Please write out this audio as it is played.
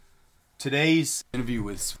Today's interview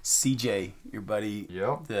with CJ, your buddy,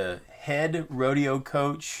 the head rodeo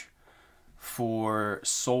coach for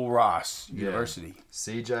Sul Ross University.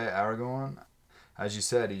 CJ Aragon, as you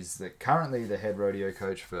said, he's currently the head rodeo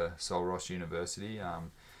coach for Sul Ross University,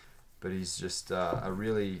 but he's just a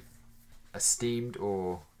really esteemed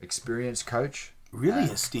or experienced coach.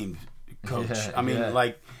 Really esteemed coach. Yeah, I mean,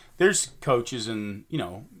 like, there's coaches and,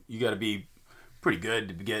 you got to be pretty good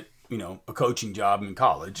to get, a coaching job in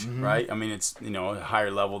college, right? I mean, it's, a higher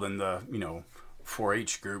level than the,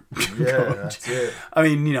 4-H group. Yeah, that's it. I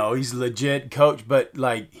mean, he's a legit coach, but,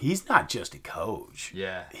 like, he's not just a coach.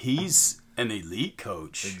 Yeah. He's an elite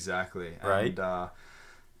coach. Exactly. Right? And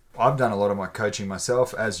I've done a lot of my coaching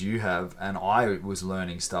myself, as you have, and I was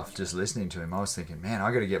learning stuff just listening to him. I was thinking, man,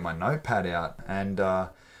 I got to get my notepad out. And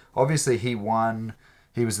obviously he was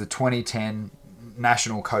the 2010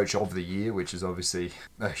 National Coach of the Year, which is obviously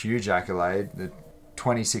a huge accolade. The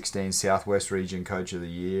 2016 Southwest Region Coach of the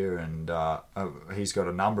Year, and he's got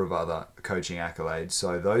a number of other coaching accolades.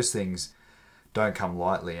 So those things don't come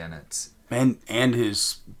lightly, and it's and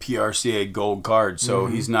his PRCA gold card. So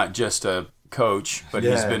he's not just a coach, but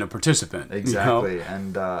he's been a participant. Exactly,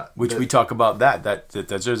 and which we talk about that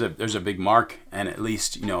there's a big mark, and at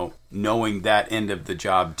least knowing that end of the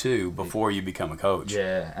job too before you become a coach.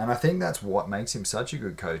 Yeah, and I think that's what makes him such a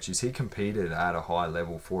good coach. Is he competed at a high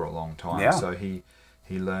level for a long time, so he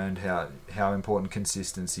learned how important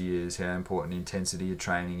consistency is, how important intensity of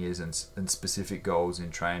training is, and specific goals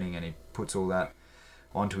in training, and he puts all that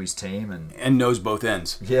onto his team and knows both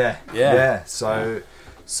ends. Yeah. So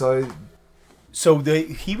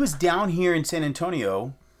he was down here in San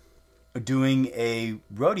Antonio doing a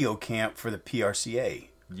rodeo camp for the PRCA.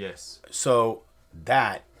 Yes. So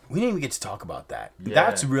that, we didn't even get to talk about that. Yeah.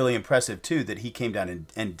 That's really impressive too, that he came down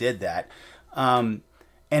and did that. And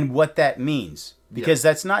what that means. Because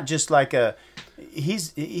that's not just like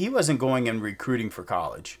he wasn't going and recruiting for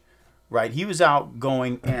college, right? He was out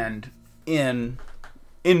going and in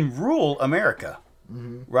rural America.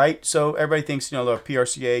 Right? So everybody thinks, the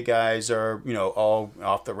PRCA guys are, all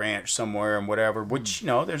off the ranch somewhere and whatever, which,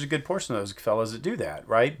 there's a good portion of those fellas that do that,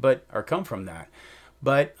 right? Or come from that.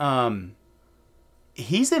 But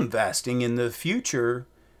he's investing in the future,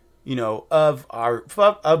 of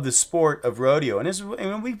the sport of rodeo.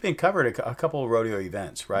 And we've been covered a couple of rodeo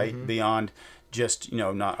events, right? Beyond just,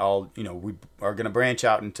 not all, we are going to branch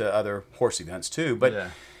out into other horse events too.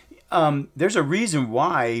 But there's a reason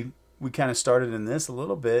why we kind of started in this a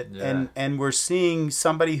little bit, and we're seeing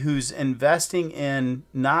somebody who's investing in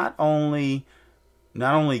not only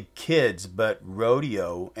kids, but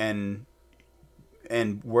rodeo and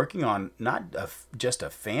working on not just a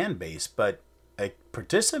fan base, but a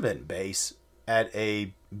participant base at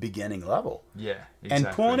a beginning level. Yeah, exactly.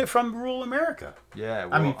 And pulling it from rural America. Yeah,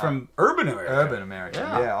 well, from urban America. Urban America.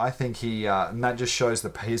 Yeah, I think he and that just shows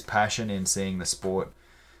his passion in seeing the sport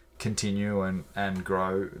continue and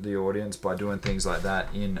grow the audience by doing things like that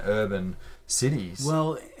in urban cities.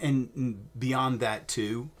 Well, and beyond that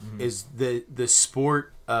too, is the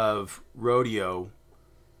sport of rodeo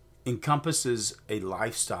encompasses a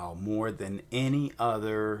lifestyle more than any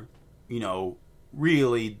other,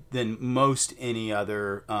 really than most any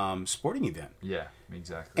other sporting event. Yeah,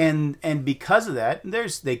 exactly. And because of that,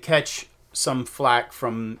 they catch some flack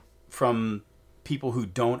from people who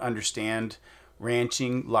don't understand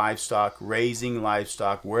ranching livestock, raising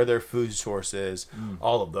livestock, where their food source is,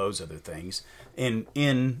 all of those other things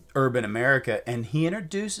in urban America, and he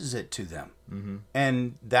introduces it to them.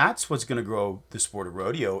 And that's what's going to grow the sport of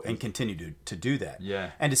rodeo and continue to do that. Yeah.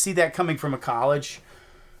 And to see that coming from a college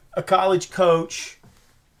coach,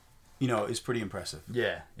 is pretty impressive.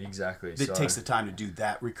 Yeah, exactly. It takes the time to do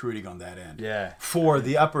that recruiting on that end. Yeah. For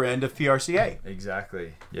the upper end of PRCA.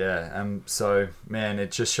 Exactly. Yeah. So, man,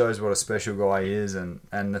 it just shows what a special guy he is, and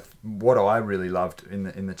what I really loved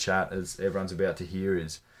in the chat, as everyone's about to hear,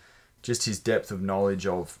 is just his depth of knowledge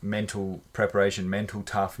of mental preparation, mental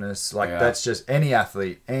toughness. That's just any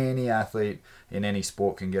athlete in any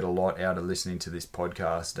sport can get a lot out of listening to this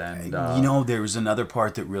podcast. And there was another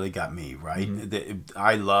part that really got me, right?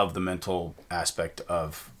 I love the mental aspect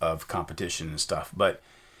of competition and stuff, but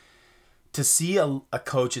to see a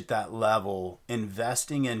coach at that level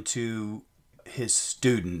investing into his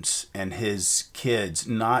students and his kids,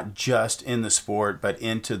 not just in the sport, but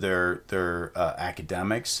into their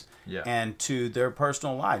academics. Yeah. And to their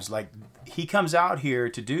personal lives. Like, he comes out here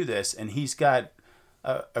to do this, and he's got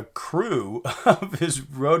a crew of his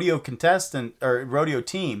rodeo contestant or rodeo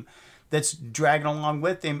team that's dragging along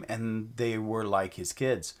with him, and they were like his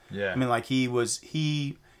kids. Yeah. I mean, like,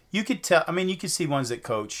 he You could tell. I mean, you could see ones that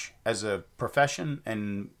coach as a profession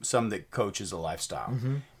and some that coach as a lifestyle.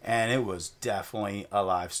 And it was definitely a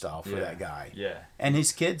lifestyle for that guy. Yeah. And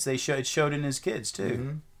his kids, it showed in his kids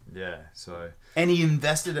too. Yeah. So. And he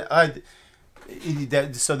invested.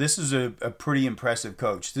 So this is a pretty impressive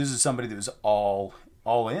coach. This is somebody that was all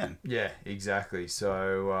in. Yeah, exactly.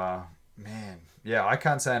 So, man, yeah, I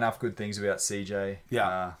can't say enough good things about CJ.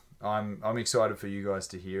 Yeah. I'm excited for you guys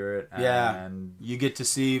to hear it. And you get to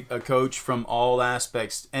see a coach from all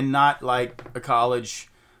aspects, and not like a college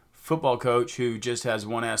football coach who just has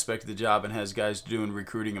one aspect of the job and has guys doing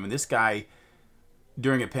recruiting. I mean, this guy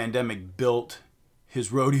during a pandemic built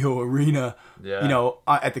his rodeo arena,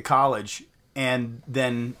 at the college, and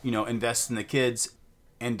then invests in the kids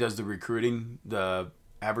and does the recruiting, the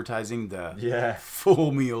advertising, the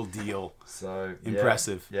full meal deal. So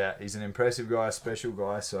impressive. Yeah, he's an impressive guy, a special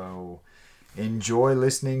guy. So enjoy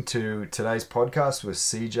listening to today's podcast with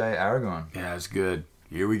CJ Aragon. Yeah, it's good.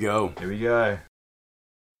 Here we go.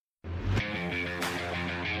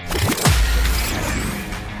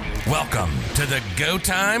 Welcome to the Go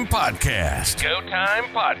Time Podcast. Go Time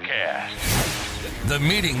Podcast. The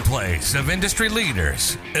meeting place of industry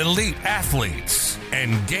leaders, elite athletes,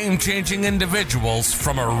 and game-changing individuals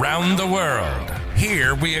from around the world.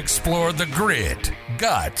 Here we explore the grit,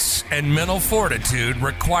 guts, and mental fortitude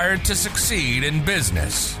required to succeed in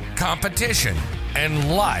business, competition,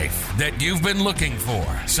 and life that you've been looking for.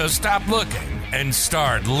 So stop looking and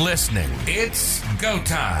start listening. It's Go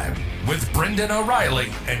Time with Brendan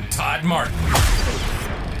O'Reilly and Todd Martin.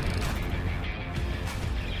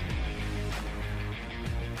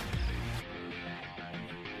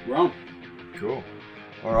 Wrong. Cool.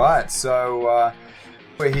 All right, so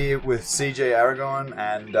we're here with CJ Aragon,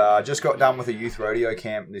 and just got done with a youth rodeo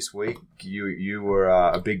camp this week. You were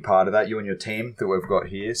a big part of that, you and your team that we've got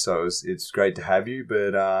here, so it's great to have you.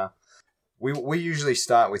 But we usually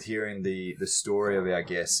start with hearing the story of our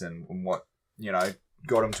guests and what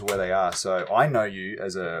got them to where they are. So I know you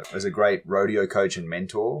as a great rodeo coach and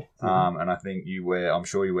mentor, and I think I'm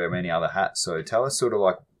sure you wear many other hats. So tell us sort of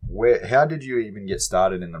like how did you even get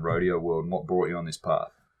started in the rodeo world, and what brought you on this path?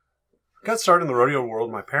 Got started in the rodeo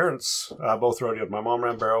world. My parents both rodeoed. My mom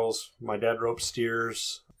ran barrels. My dad roped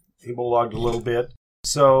steers. He bulldogged a little bit.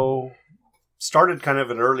 So started kind of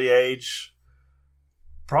at an early age.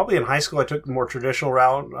 Probably in high school, I took the more traditional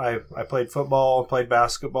route. I played football, played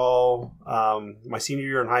basketball. My senior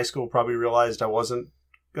year in high school, probably realized I wasn't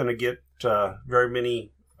going to get very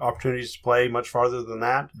many opportunities to play much farther than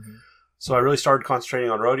that. Mm-hmm. So I really started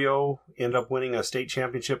concentrating on rodeo. Ended up winning a state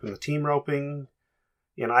championship in the team roping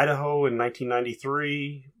in Idaho in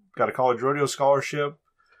 1993. Got a college rodeo scholarship.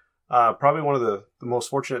 Probably one of the most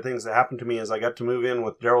fortunate things that happened to me is I got to move in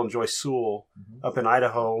with Daryl and Joyce Sewell up in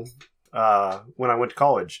Idaho when I went to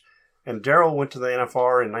college. And Daryl went to the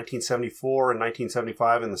NFR in 1974 and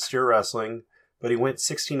 1975 in the steer wrestling, but he went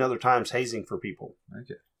 16 other times hazing for people.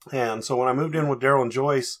 Okay. And so when I moved in with Daryl and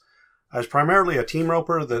Joyce, I was primarily a team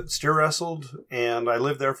roper that steer wrestled, and I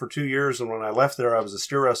lived there for 2 years. And when I left there, I was a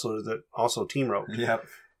steer wrestler that also team roped. Yep.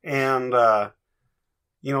 And, Daryl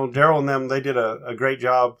and them, they did a great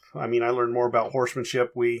job. I mean, I learned more about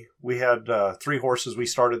horsemanship. We had 3 horses we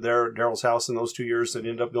started there at Daryl's house in those 2 years that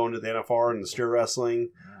ended up going to the NFR and the steer wrestling.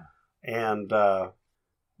 Yeah. And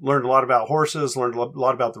learned a lot about horses, learned a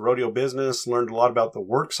lot about the rodeo business, learned a lot about the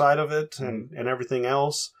work side of it and everything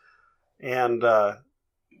else. And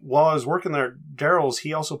while I was working there at Daryl's,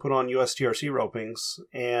 he also put on USTRC ropings,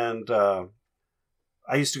 and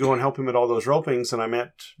I used to go and help him at all those ropings, and I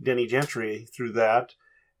met Denny Gentry through that,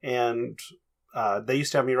 and they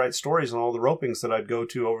used to have me write stories on all the ropings that I'd go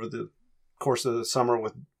to over the course of the summer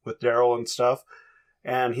with Daryl and stuff,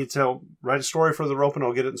 and he'd write a story for the rope, and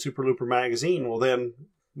I'll get it in Super Looper magazine. Well, then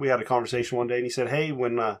we had a conversation one day, and he said, hey,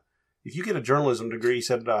 if you get a journalism degree, he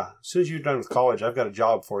said, as soon as you're done with college, I've got a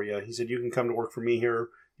job for you. He said, you can come to work for me here,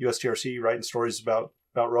 USTRC, writing stories about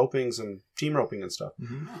ropings and team roping and stuff.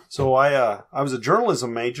 Mm-hmm. So I was a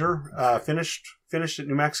journalism major, finished at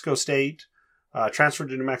New Mexico State, transferred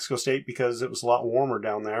to New Mexico State because it was a lot warmer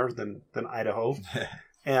down there than Idaho,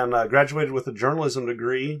 and graduated with a journalism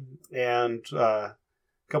degree. And a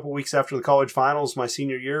couple weeks after the college finals, my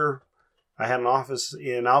senior year, I had an office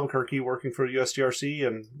in Albuquerque working for USTRC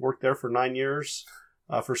and worked there for 9 years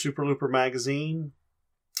for Super Looper magazine.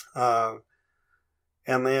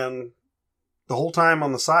 And then the whole time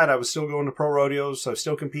on the side, I was still going to pro rodeos. I was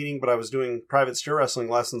still competing, but I was doing private steer wrestling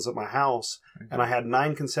lessons at my house. Okay. And I had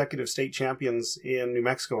 9 consecutive state champions in New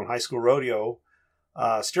Mexico in high school rodeo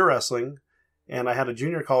steer wrestling. And I had a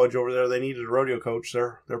junior college over there. They needed a rodeo coach.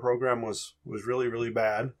 Their program was really, really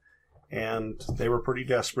bad. and they were pretty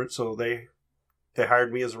desperate, so they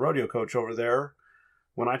hired me as a rodeo coach over there.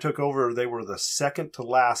 When I took over, they were the second to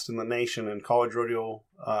last in the nation in college rodeo,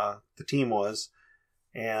 the team was.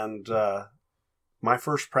 And my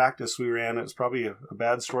first practice we ran, it's probably a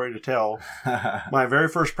bad story to tell. My very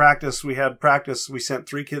first practice, we sent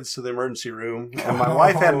 3 kids to the emergency room, and my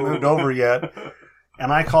wife hadn't moved over yet.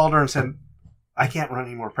 And I called her and said, I can't run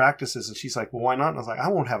any more practices. And she's like, well, why not? And I was like, I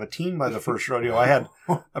won't have a team by the first rodeo. I had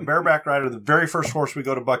a bareback rider, the very first horse we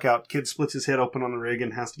go to buck out, kid splits his head open on the rig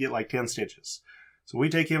and has to get like 10 stitches. So we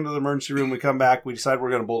take him to the emergency room. We come back. We decide we're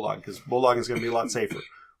going to bulldog because bulldogging is going to be a lot safer.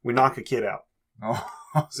 We knock a kid out.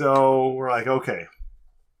 So we're like, okay.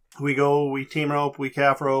 We go, we team rope, we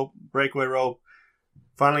calf rope, breakaway rope.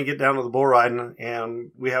 Finally get down to the bull riding,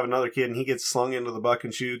 and we have another kid, and he gets slung into the buck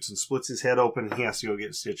and shoots and splits his head open, and he has to go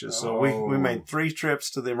get stitches. So we made 3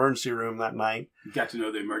 trips to the emergency room that night. You got to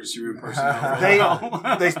know the emergency room personnel.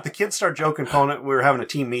 The kids start joking, calling it, we were having a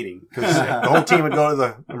team meeting, because the whole team would go to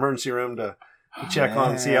the emergency room to check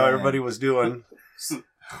on and see how everybody was doing.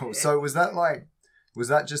 So was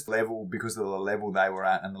that just level because of the level they were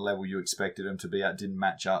at and the level you expected them to be at didn't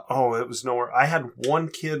match up? Oh, it was nowhere. I had one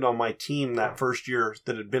kid on my team that first year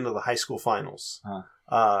that had been to the high school finals.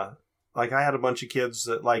 Like I had a bunch of kids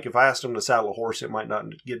that, like, if I asked them to saddle a horse, it might not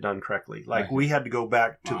get done correctly. Like we had to go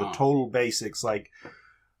back to the total basics, like,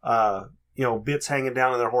 bits hanging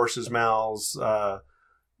down in their horses' mouths.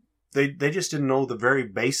 They just didn't know the very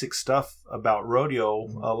basic stuff about rodeo.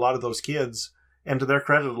 A lot of those kids. And to their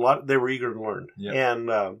credit, they were eager to learn. Yep. And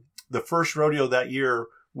the first rodeo that year,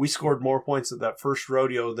 we scored more points at that first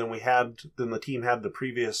rodeo than the team had the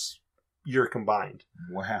previous year combined.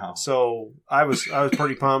 Wow! So I was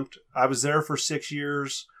pretty pumped. I was there for 6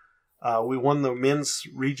 years. We won the men's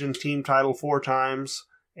region team title 4 times,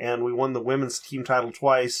 and we won the women's team title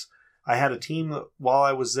twice. I had a team that, while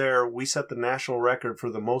I was there, we set the national record for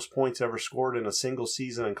the most points ever scored in a single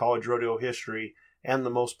season in college rodeo history, and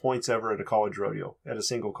the most points ever at a college rodeo, at a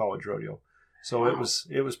single college rodeo. So it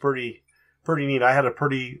was pretty neat. I had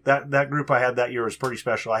that group I had that year was pretty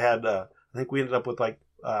special. I had I think we ended up with like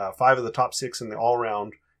 5 of the top 6 in the all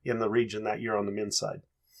round in the region that year on the men's side.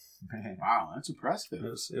 Man. Wow, that's impressive.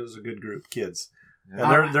 It was a good group of kids.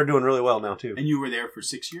 Yeah. And they're doing really well now too. And you were there for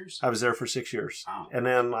 6 years? I was there for 6 years. Wow. And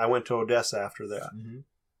then I went to Odessa after that. Mm-hmm.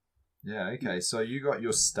 Yeah, okay. So you got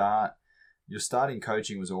your start. Your starting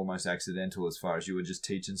coaching was almost accidental as far as you were just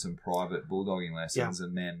teaching some private bulldogging lessons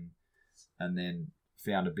and then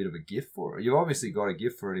found a bit of a gift for it. You've obviously got a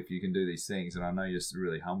gift for it if you can do these things, and I know you're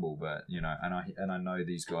really humble, but and I know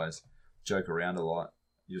these guys joke around a lot,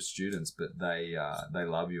 your students, but they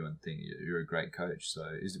love you and think you're a great coach. So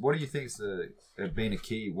what do you think's been a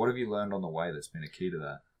key? What have you learned on the way that's been a key to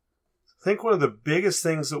that? I think one of the biggest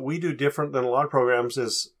things that we do different than a lot of programs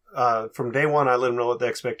is from day one, I let them know what the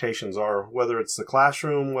expectations are, whether it's the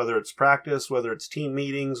classroom, whether it's practice, whether it's team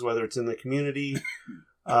meetings, whether it's in the community.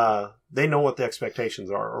 They know what the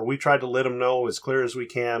expectations are, or we try to let them know as clear as we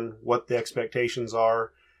can what the expectations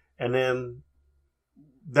are. And then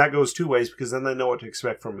that goes 2 ways, because then they know what to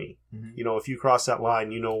expect from me. Mm-hmm. If you cross that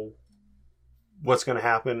line, you know what's going to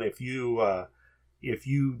happen. If you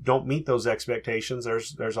don't meet those expectations,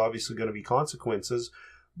 there's obviously going to be consequences,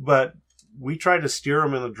 but we try to steer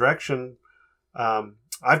them in a direction.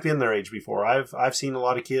 I've been their age before. I've seen a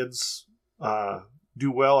lot of kids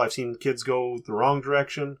do well. I've seen kids go the wrong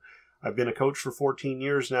direction. I've been a coach for 14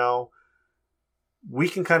 years now. We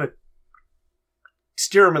can kind of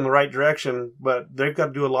steer them in the right direction, but they've got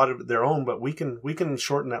to do a lot of their own. But we can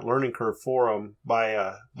shorten that learning curve for them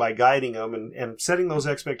by guiding them and setting those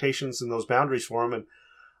expectations and those boundaries for them. And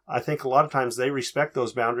I think a lot of times they respect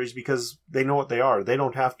those boundaries because they know what they are. They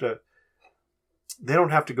don't have to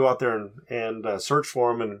go out there and search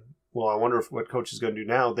for them. And, well, I wonder what coach is going to do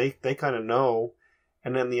now. They kind of know.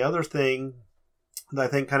 And then the other thing that I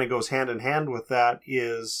think kind of goes hand in hand with that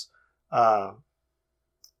is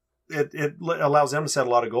it allows them to set a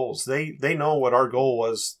lot of goals. They know what our goal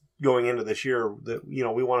was going into this year, that,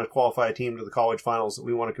 we want to qualify a team to the college finals, that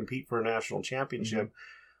we want to compete for a national championship.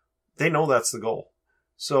 Mm-hmm. They know that's the goal.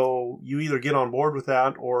 So you either get on board with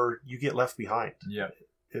that or you get left behind. Yeah.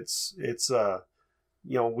 It's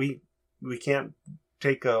we can't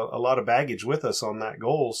take a lot of baggage with us on that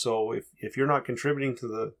goal. So if you're not contributing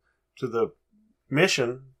to the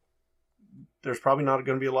mission, there's probably not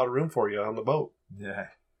going to be a lot of room for you on the boat. Yeah.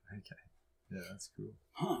 Okay. Yeah, that's cool.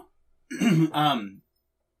 Huh.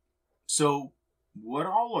 So what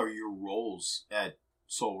all are your roles at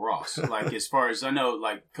Sul Ross? Like, as far as I know,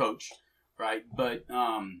 like coach, right? But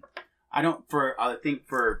I think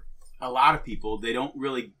for a lot of people, they don't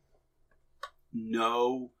really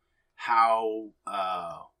know how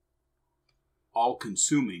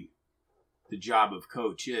all-consuming the job of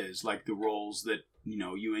coach is, like the roles that,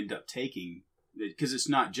 you end up taking, because it's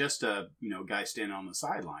not just a, guy standing on the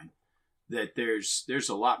sideline, that there's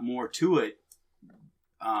a lot more to it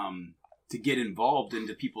to get involved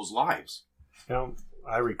into people's lives.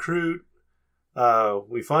 I recruit,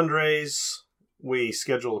 we fundraise, we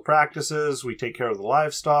schedule the practices, we take care of the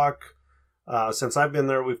livestock. Since I've been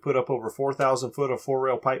there, we've put up over 4,000 foot of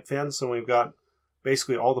 4-rail pipe fence, and we've got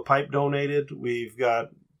basically all the pipe donated. We've got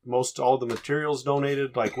all the materials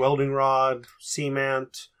donated, like welding rod,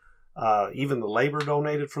 cement, even the labor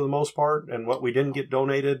donated for the most part. And what we didn't get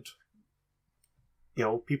donated,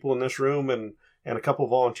 people in this room and a couple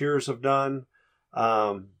of volunteers have done.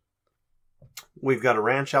 We've got a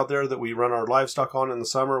ranch out there that we run our livestock on in the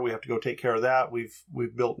summer. We have to go take care of that.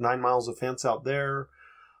 We've built 9 miles of fence out there.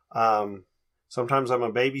 Sometimes I'm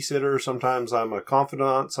a babysitter. Sometimes I'm a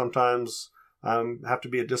confidant. Sometimes I have to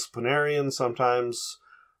be a disciplinarian. Sometimes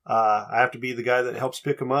I have to be the guy that helps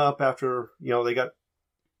pick them up after, they got,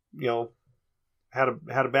 had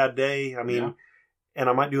a bad day. I mean, and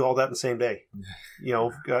I might do all that in the same day,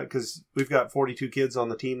 because we've got 42 kids on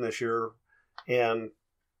the team this year, and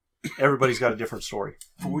everybody's got a different story.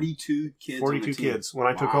 42 kids. 42 kids. When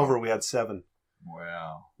I took over, we had 7.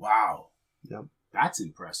 Wow. Yep. That's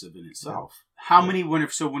impressive in itself. Yeah. How many? When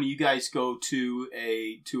you guys go to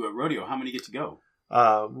a rodeo, how many get to go?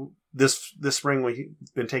 This spring we've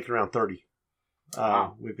been taking around 30.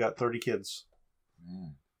 Wow. We've got 30 kids.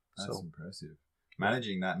 That's impressive.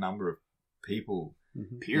 Managing that number of people.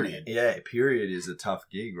 Mm-hmm. Period. Yeah, period is a tough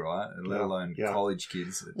gig, right? Let alone college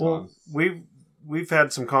kids at times. We've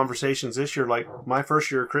had some conversations this year. Like my first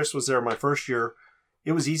year, Chris was there. My first year,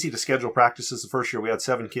 it was easy to schedule practices. The first year we had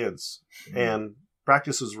 7 kids, and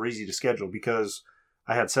practices were easy to schedule because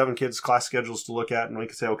I had 7 kids' class schedules to look at, and we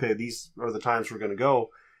could say, okay, these are the times we're going to go.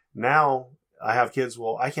 Now I have kids.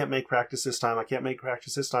 Well, I can't make practice this time. I can't make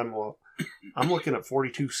practice this time. Well, I'm looking at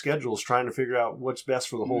 42 schedules trying to figure out what's best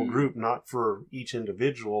for the whole group, not for each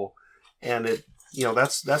individual. And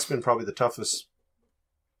that's been probably the toughest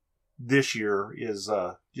this year is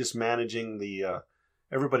just managing the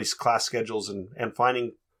everybody's class schedules and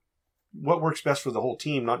finding what works best for the whole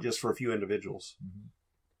team, not just for a few individuals.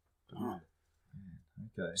 Mm-hmm. Oh.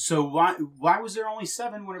 Okay. So why was there only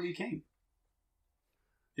 7 whenever you came?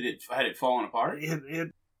 Had it fallen apart?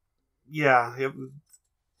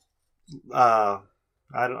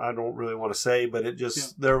 I don't really want to say, but it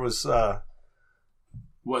just there was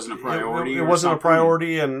wasn't a priority. It wasn't a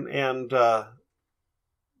priority, and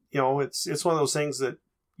it's one of those things that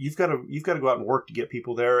you've got to go out and work to get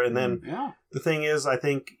people there. And then the thing is, I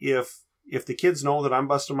think if the kids know that I'm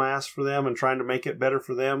busting my ass for them and trying to make it better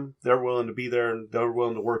for them, they're willing to be there and they're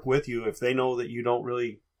willing to work with you. If they know that you don't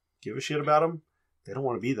really give a shit about them, they don't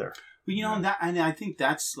want to be there. Well, and I think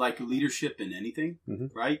that's like leadership in anything,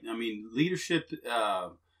 right? I mean, leadership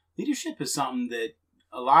is something that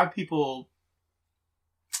a lot of people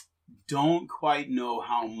don't quite know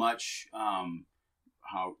how much,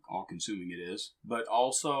 how all-consuming it is, but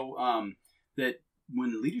also that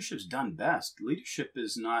when leadership's done best, leadership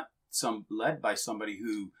is not led by somebody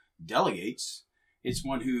who delegates. It's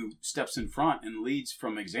one who steps in front and leads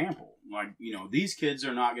from example. Like, these kids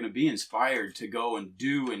are not going to be inspired to go and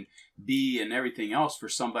do and be and everything else for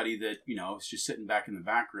somebody that, is just sitting back in the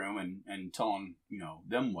back room and telling,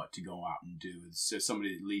 them what to go out and do. It's just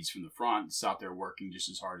somebody that leads from the front, that's out there working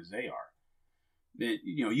just as hard as they are.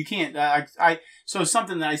 You can't, so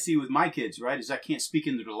something that I see with my kids, right, is I can't speak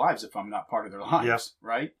into their lives if I'm not part of their lives,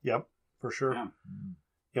 right? Yep, for sure. Yeah.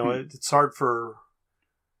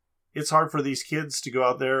 It's hard for these kids to go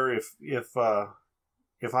out there if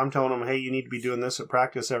I'm telling them, hey, you need to be doing this at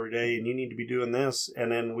practice every day and you need to be doing this, and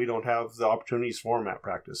then we don't have the opportunities for them at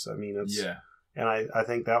practice. I mean, and I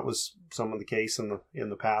think that was some of the case in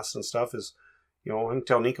the past and stuff is, I can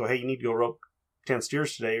tell Nico, hey, you need to go rope 10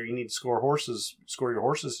 steers today, or you need to score your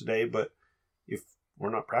horses today. But if we're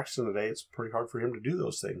not practicing today, it's pretty hard for him to do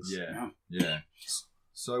those things. Yeah.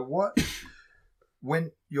 So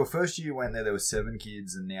when your first year went there were 7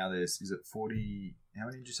 kids, and now is it 40? How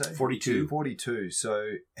many did you say? 42. 42.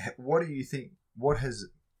 So what do you think, what has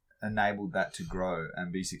enabled that to grow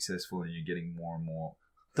and be successful, and you're getting more and more?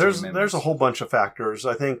 There's a whole bunch of factors.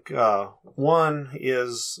 I think one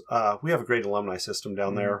is we have a great alumni system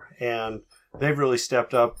down there, and they've really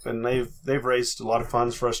stepped up, and they've raised a lot of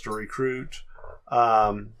funds for us to recruit.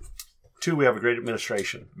 2, we have a great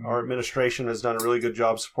administration. Our administration has done a really good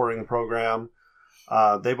job supporting the program.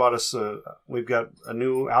 They bought us we've got a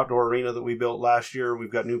new outdoor arena that we built last year. We've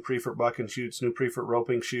got new pre-foot bucking chutes, new pre-foot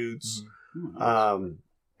roping chutes.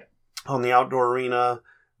 on the outdoor arena.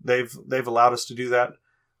 They've allowed us to do that.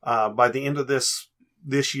 By the end of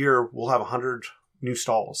this year, we'll have 100 new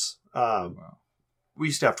stalls. Wow. We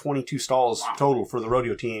used to have 22 stalls total for the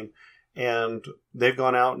rodeo team, and they've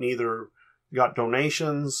gone out and either got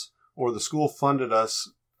donations or the school funded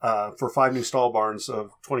us for 5 new stall barns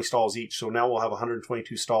of 20 stalls each. So now we'll have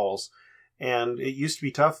 122 stalls. And it used to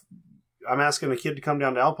be tough. I'm asking a kid to come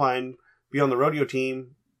down to Alpine, be on the rodeo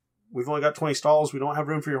team. We've only got 20 stalls. We don't have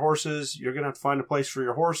room for your horses. You're going to have to find a place for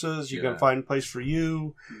your horses. You're going to find a place for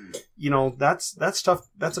you. You know, that's tough.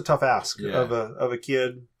 That's a tough ask of a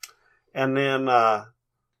kid. And then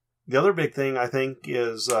the other big thing, I think,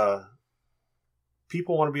 is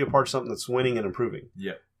people want to be a part of something that's winning and improving.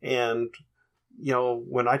 Yeah. And, you know,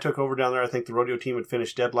 when I took over down there, I think the rodeo team had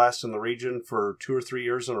finished dead last in the region for 2 or 3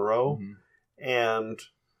 years in a row. Mm-hmm. And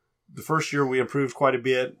the first year we improved quite a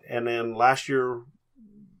bit. And then last year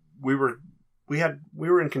we were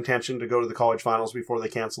in contention to go to the college finals before they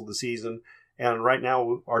canceled the season. And right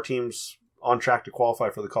now our team's on track to qualify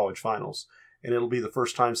for the college finals. And it'll be the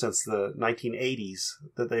first time since the 1980s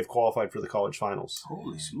that they've qualified for the college finals.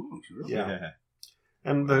 Holy smokes! Really? Yeah.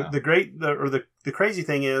 And the crazy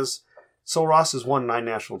thing is, Sul Ross has won 9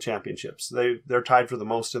 national championships. They're tied for the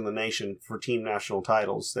most in the nation for team national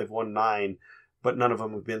titles. They've won 9, but none of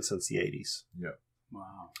them have been since the 80s. Yeah.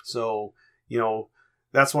 Wow. So, you know,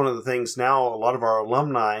 that's one of the things now. A lot of our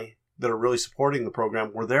alumni that are really supporting the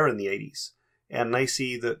program were there in the 80s, and they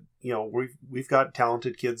see that, you know, we've got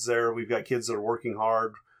talented kids there. We've got kids that are working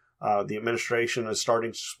hard. The administration is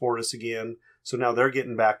starting to support us again. So now they're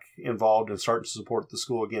getting back involved and starting to support the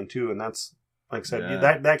school again too. And that's, like I said,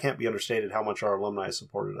 that can't be understated how much our alumni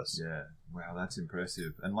supported us. Yeah. Wow, that's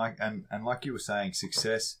impressive. And like you were saying,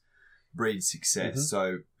 success breeds success. Mm-hmm.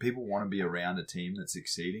 So people want to be around a team that's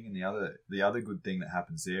succeeding. And the other good thing that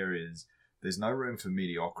happens there is there's no room for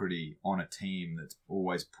mediocrity on a team that's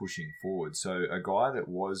always pushing forward. So a guy that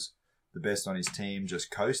was the best on his team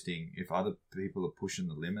just coasting, if other people are pushing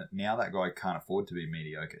the limit, now that guy can't afford to be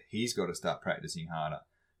mediocre. He's got to start practicing harder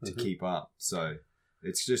to keep up. So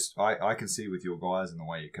it's just, I can see with your guys and the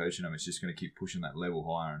way you're coaching them, it's just going to keep pushing that level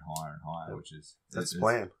higher and higher and higher, which is... That's the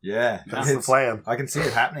plan. Yeah. That's the plan. I can see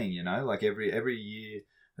it happening, you know, like every year...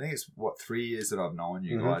 I think it's 3 years that I've known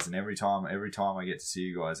you guys, and every time I get to see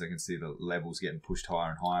you guys, I can see the levels getting pushed higher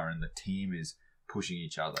and higher, and the team is pushing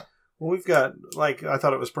each other. Well, we've got, like, I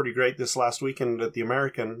thought it was pretty great this last weekend at the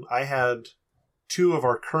American. I had 2 of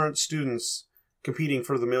our current students competing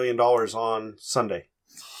for the $1 million on Sunday.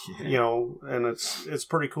 Yeah. You know, and it's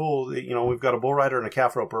pretty cool. You know, we've got a bull rider and a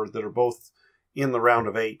calf roper that are both in the round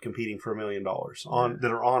of 8 competing for $1 million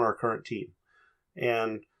that are on our current team,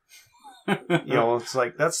 and. You know, it's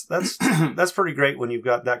like that's pretty great when you've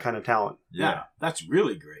got that kind of talent. Yeah, that's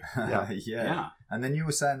really great. Yeah. And then you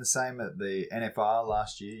were saying the same at the NFR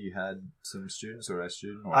last year. You had some students or a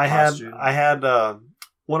student or I had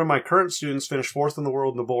one of my current students finish 4th in the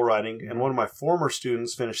world in the bull riding, and one of my former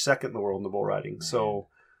students finished 2nd in the world in the bull riding. Man. So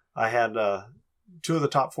I had 2 of the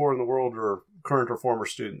top 4 in the world were current or former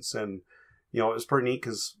students, and you know, it was pretty neat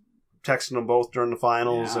because texting them both during the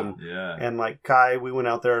finals, and like Kai, we went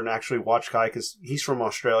out there and actually watched Kai because he's from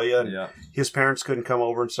Australia and his parents couldn't come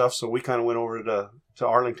over and stuff, so we kind of went over to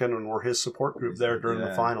Arlington and were his support group there during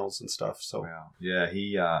the finals and stuff. So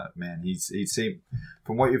he seemed,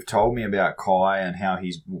 from what you've told me about Kai and how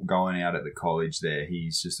he's going out at the college there,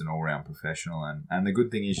 he's just an all-round professional, and the good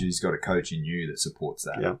thing is he's got a coach in you that supports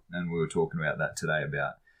that. And we were talking about that today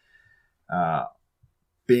about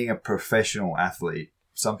being a professional athlete.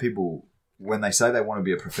 Some people, when they say they want to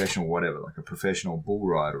be a professional whatever, like a professional bull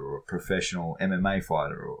rider or a professional MMA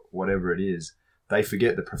fighter or whatever it is, they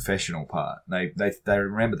forget the professional part. They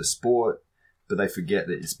remember the sport, but they forget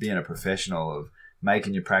that it's being a professional of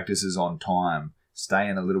making your practices on time,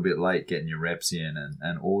 staying a little bit late, getting your reps in,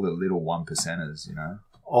 and all the little 1%ers, you know?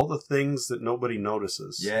 All the things that nobody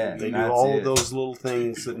notices. Yeah. They do all of those little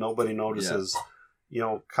things that nobody notices. Yeah. You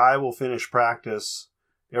know, Kai will finish practice.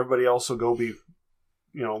 Everybody else will go be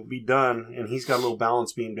done, and he's got a little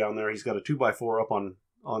balance beam down there. He's got a 2x4 up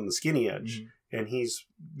on the skinny edge, and he's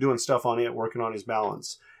doing stuff on it, working on his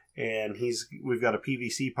balance. And we've got a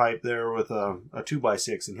PVC pipe there with a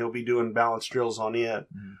 2x6, and he'll be doing balance drills on it.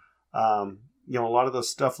 You know, a lot of the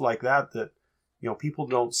stuff like that, you know, people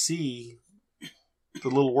don't see the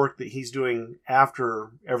little work that he's doing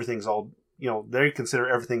after everything's all, you know, they consider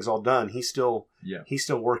everything's all done. He's still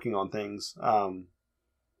working on things.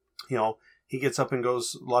 You know, he gets up and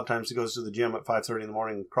goes, a lot of times he goes to the gym at 5:30 in the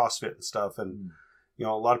morning, CrossFit and stuff. And, you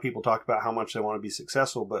know, a lot of people talk about how much they want to be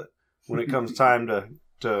successful, but when it comes time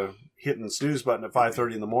to hitting the snooze button at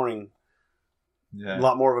 5:30 in the morning, Yeah. A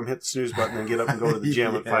lot more of them hit the snooze button and get up and go to the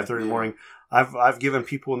gym at 5:30 in the morning. I've given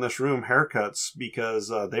people in this room haircuts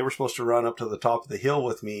because they were supposed to run up to the top of the hill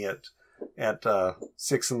with me at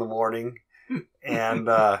 6 in the morning and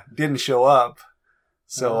didn't show up.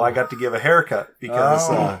 So I got to give a haircut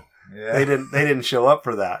because they didn't show up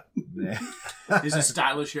for that. Yeah. It's a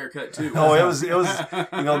stylish haircut too. Oh, it was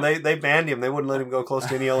they banned him. They wouldn't let him go close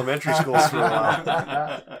to any elementary schools for a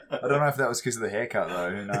while. I don't know if that was because of the haircut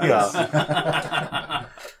though. Who knows? Yeah.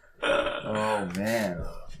 Oh man.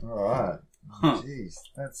 All right. Jeez,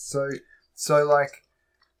 that's so. Like,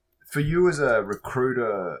 for you as a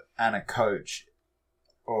recruiter and a coach,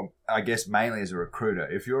 or I guess mainly as a recruiter,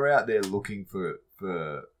 if you're out there looking for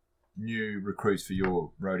new recruits for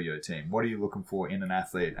your rodeo team, what are you looking for in an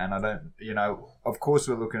athlete? And of course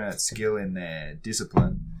we're looking at skill in their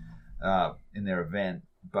discipline, in their event,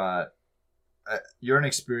 but you're an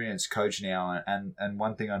experienced coach now, and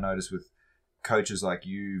one thing I noticed with coaches like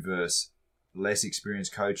you versus less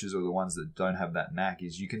experienced coaches or the ones that don't have that knack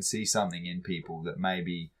is you can see something in people that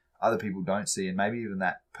maybe other people don't see, and maybe even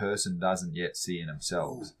that person doesn't yet see in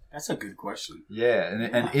themselves. That's a good question. Yeah,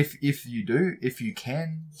 and if you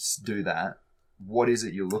can do that, what is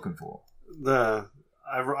it you're looking for?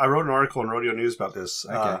 I wrote an article in Rodeo News about this.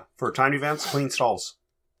 Okay. For timed events, clean stalls.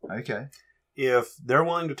 Okay. If they're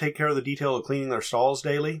willing to take care of the detail of cleaning their stalls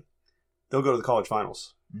daily, they'll go to the college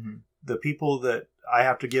finals. Mm-hmm. The people that I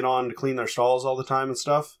have to get on to clean their stalls all the time and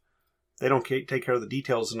stuff, they don't take care of the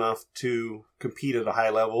details enough to compete at a high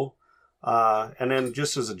level. And then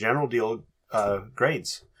just as a general deal,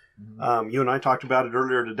 grades. Mm-hmm. You and I talked about it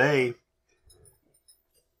earlier today.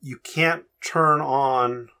 You can't turn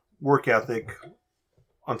on work ethic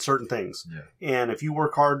on certain things. Yeah. And if you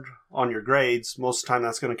work hard on your grades, most of the time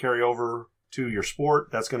that's going to carry over to your sport.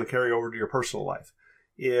 That's going to carry over to your personal life.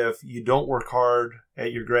 If you don't work hard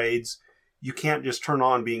at your grades, you can't just turn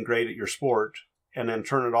on being great at your sport and then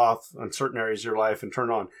turn it off on certain areas of your life and turn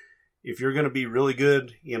it on. If you're going to be really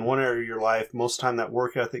good in one area of your life, most of the time that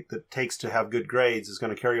work ethic that takes to have good grades is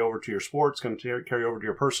going to carry over to your sport. It's going to carry over to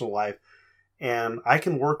your personal life. And I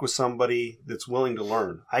can work with somebody that's willing to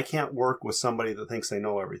learn. I can't work with somebody that thinks they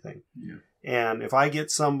know everything. Yeah. And if I get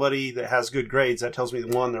somebody that has good grades, that tells me,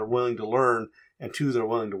 one, they're willing to learn, and two, they're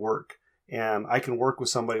willing to work. And I can work with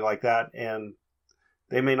somebody like that, and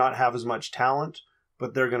they may not have as much talent,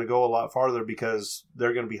 but they're going to go a lot farther because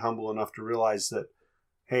they're going to be humble enough to realize that,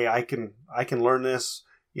 hey, I can learn this,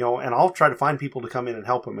 and I'll try to find people to come in and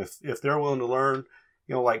help them. If they're willing to learn,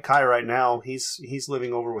 like Kai right now, he's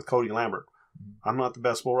living over with Cody Lambert. I'm not the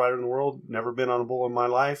best bull rider in the world, never been on a bull in my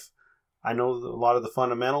life. I know a lot of the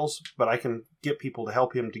fundamentals, but I can get people to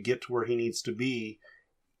help him to get to where he needs to be.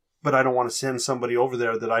 But I don't want to send somebody over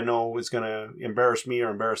there that I know is going to embarrass me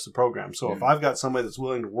or embarrass the program. So if I've got somebody that's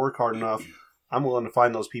willing to work hard enough, I'm willing to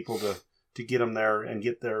find those people to get them there and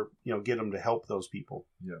get them to help those people.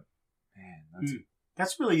 Yeah. Man,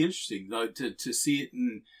 that's really interesting though, to see it,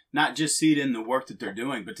 and not just see it in the work that they're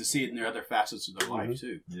doing, but to see it in their other facets of their life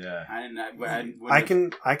too. Yeah.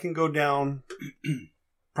 I can go down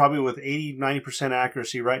probably with 80-90%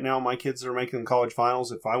 accuracy. Right now, my kids that are making the college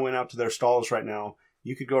finals, if I went out to their stalls right now,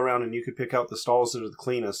 you could go around and you could pick out the stalls that are the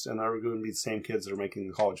cleanest, and they're going to be the same kids that are making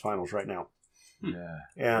the college finals right now. Yeah.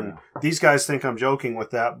 And these guys think I'm joking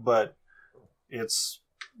with that, but it's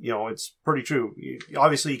pretty true.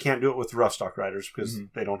 Obviously, you can't do it with the rough stock riders because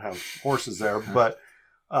they don't have horses there. But,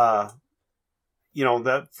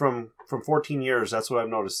 that from 14 years, that's what I've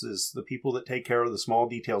noticed is the people that take care of the small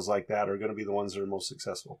details like that are going to be the ones that are most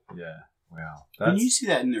successful. Yeah. Wow. And you see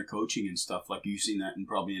that in their coaching and stuff. Like you've seen that in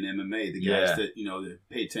probably in MMA. The guys that, that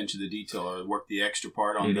pay attention to the detail or work the extra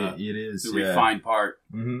part on the refined part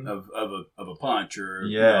of a punch or,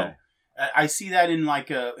 I see that in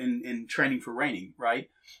in training for reining, right?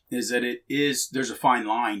 Is that there's a fine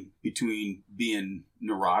line between being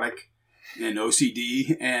neurotic and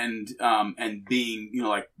OCD and being,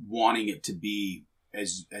 wanting it to be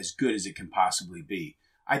as good as it can possibly be.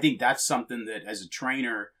 I think that's something that as a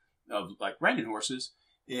trainer of reining horses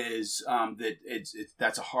is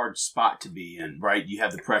that's a hard spot to be in, right? You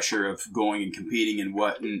have the pressure of going and competing and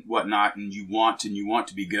whatnot, and you want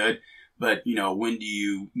to be good. But,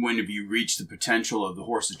 when have you reached the potential of the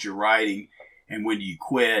horse that you're riding, and when do you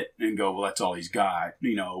quit and go, well, that's all he's got,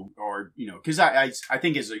 because I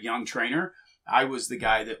think as a young trainer, I was the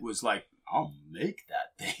guy that was like, I'll make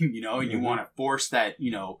that thing, and you want to force that,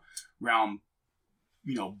 round,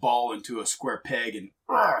 ball into a square peg and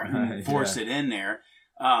force it in there.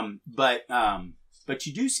 But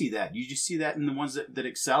you do see that. You just see that in the ones that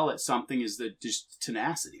excel at something is that just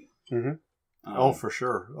tenacity. Mm-hmm. For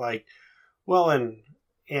sure.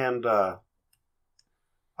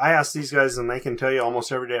 I ask these guys, and they can tell you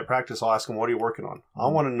almost every day at practice. I'll ask them, "What are you working on?" I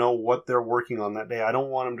want to know what they're working on that day. I don't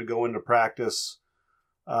want them to go into practice.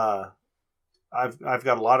 I've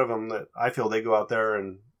got a lot of them that I feel they go out there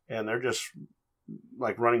and they're just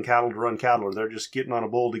like running cattle to run cattle, or they're just getting on a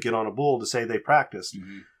bull to get on a bull to say they practiced.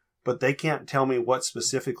 Mm-hmm. But they can't tell me what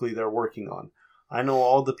specifically they're working on. I know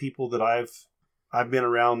all the people that I've been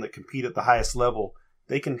around that compete at the highest level.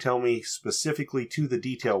 They can tell me specifically to the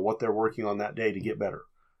detail what they're working on that day to get better.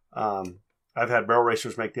 I've had barrel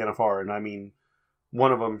racers make the NFR, and I mean,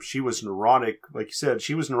 one of them, she was neurotic. Like you said,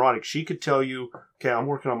 she was neurotic. She could tell you, okay, I'm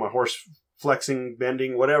working on my horse flexing,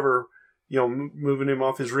 bending, whatever, moving him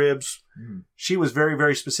off his ribs. Mm. She was very,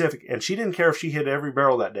 very specific, and she didn't care if she hit every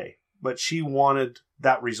barrel that day, but she wanted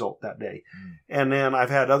that result that day. Mm. And then I've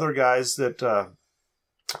had other guys that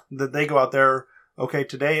they go out there, okay,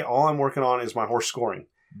 today all I'm working on is my horse scoring.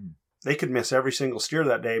 Mm. They could miss every single steer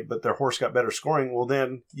that day, but their horse got better scoring. Well,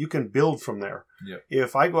 then you can build from there. Yep.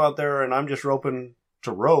 If I go out there and I'm just roping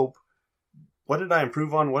to rope, what did I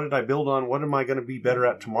improve on? What did I build on? What am I going to be better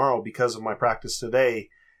at tomorrow because of my practice today?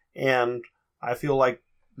 And I feel like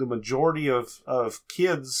the majority of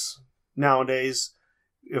kids nowadays,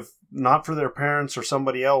 if not for their parents or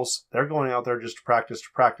somebody else, they're going out there just to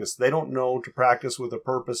practice. They don't know to practice with a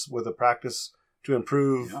purpose, with a practice to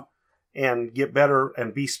improve. Yeah. And get better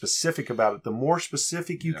and be specific about it. The more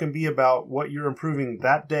specific you can be about what you're improving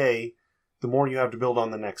that day, the more you have to build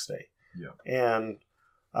on the next day. Yeah. And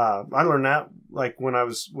I learned that like when I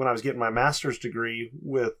was getting my master's degree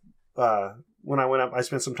with when I went up, I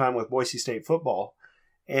spent some time with Boise State football,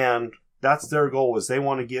 and that's their goal, is they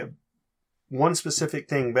want to get one specific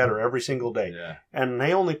thing better every single day. Yeah. And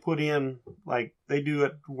they only put in, like, they do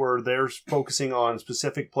it where they're focusing on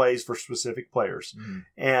specific plays for specific players. Mm-hmm.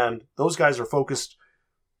 And those guys are focused.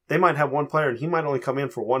 They might have one player and he might only come in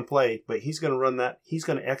for one play, but he's going to run that. He's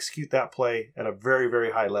going to execute that play at a very,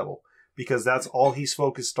 very high level because that's all he's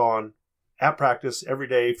focused on at practice every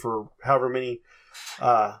day for however many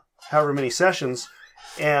sessions.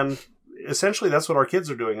 And essentially that's what our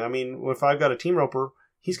kids are doing. I mean, if I've got a team roper,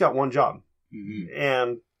 he's got one job. Mm-hmm.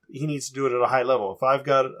 And he needs to do it at a high level. If I've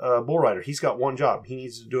got a bull rider, he's got one job. He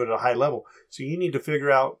needs to do it at a high level. So you need to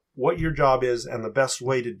figure out what your job is and the best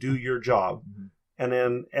way to do your job, mm-hmm. and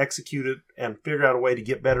then execute it and figure out a way to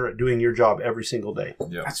get better at doing your job every single day.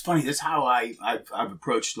 Yeah. That's funny. That's how I've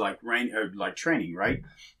approached like training. Right?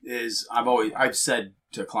 Is I've said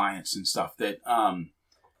to clients and stuff that I'm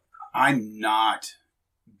not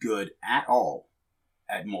good at all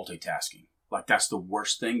at multitasking. Like, that's the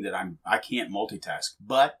worst thing, that I can't multitask.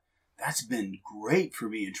 But that's been great for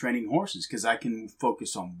me in training horses because I can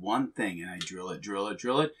focus on one thing and I drill it.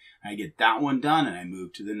 And I get that one done and I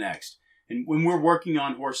move to the next. And when we're working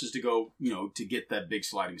on horses to go, to get that big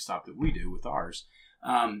sliding stop that we do with ours,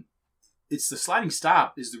 it's the sliding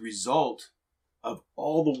stop is the result of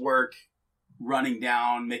all the work running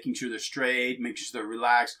down, making sure they're straight, making sure they're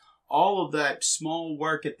relaxed. All of that small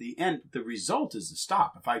work at the end, the result is the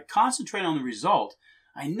stop. If I concentrate on the result,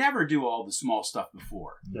 I never do all the small stuff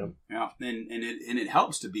before. Yep. And it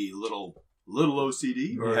helps to be a little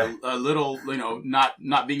OCD or a little,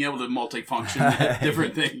 not being able to multifunction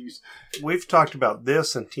different things. We've talked about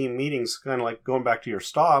this in team meetings, kind of like going back to your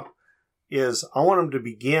stop, is I want them to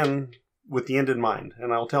begin with the end in mind.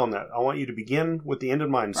 And I'll tell them that. I want you to begin with the end in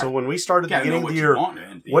mind. Right. So when we start at the beginning of the year,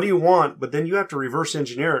 what do you want? But then you have to reverse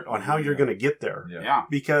engineer it on how you're going to get there. Yeah.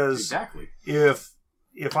 Because exactly.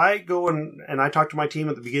 If I go and I talk to my team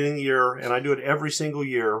at the beginning of the year, and I do it every single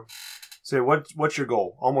year, say, what's your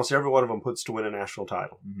goal? Almost every one of them puts to win a national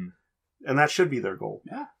title. Mm-hmm. And that should be their goal.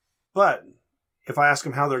 Yeah. But if I ask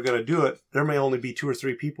them how they're going to do it, there may only be 2 or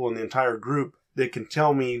 3 people in the entire group that can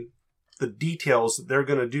tell me the details that they're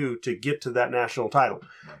going to do to get to that national title.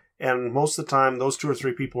 And most of the time, those 2 or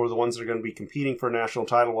 3 people are the ones that are going to be competing for a national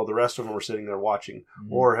title while the rest of them are sitting there watching,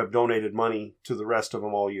 mm-hmm. or have donated money to the rest of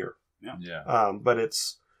them all year. Yeah. But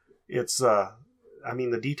it's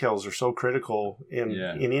the details are so critical in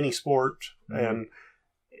any sport. Mm-hmm. And,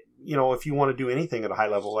 if you want to do anything at a high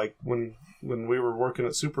level, like when we were working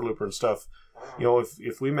at Super Looper and stuff,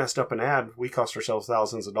 if we messed up an ad, we cost ourselves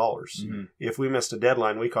thousands of dollars. Mm-hmm. If we missed a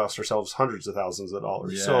deadline, we cost ourselves hundreds of thousands of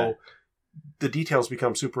dollars. Yeah. So the details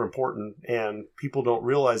become super important, and people don't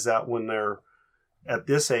realize that when they're at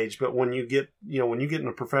this age. But when you get in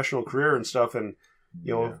a professional career and stuff, and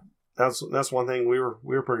that's one thing we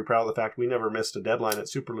were pretty proud of the fact we never missed a deadline at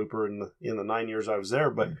Super Looper in the 9 years I was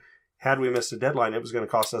there. But had we missed a deadline, it was going to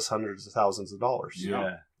cost us hundreds of thousands of dollars.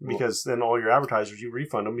 Yeah. Because then all your advertisers, you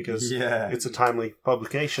refund them because it's a timely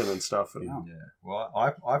publication and stuff. And,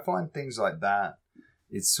 Well, I find things like that,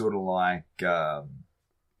 it's sort of like,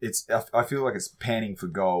 I feel like it's panning for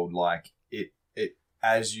gold. Like it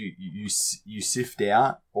as you sift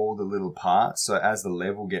out all the little parts. So as the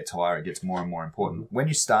level gets higher, it gets more and more important. When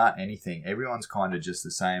you start anything, everyone's kind of just the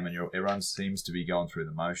same, and everyone seems to be going through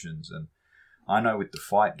the motions. And I know with the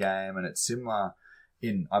fight game, and it's similar.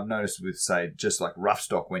 I've noticed with, say, just like rough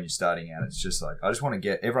stock when you're starting out, it's just like, I just want to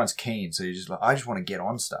get, everyone's keen. So you're just like, I just want to get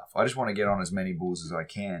on stuff. I just want to get on as many bulls as I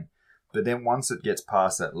can. But then once it gets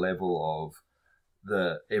past that level of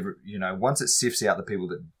once it sifts out the people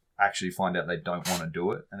that actually find out they don't want to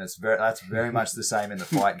do it, and that's very much the same in the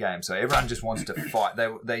fight game. So everyone just wants to fight.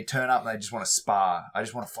 They turn up and they just want to spar. I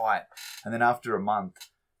just want to fight. And then after a month,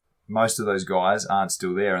 most of those guys aren't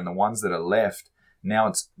still there, and the ones that are left, now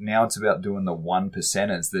it's about doing the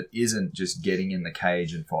 1%ers that isn't just getting in the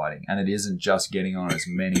cage and fighting, and it isn't just getting on as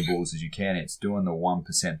many bulls as you can. It's doing the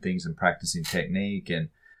 1% things and practicing technique and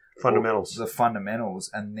fundamentals. The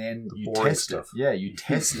fundamentals, and then you test stuff. It. Yeah, you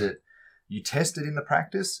test it. You test it in the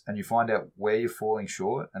practice, and you find out where you're falling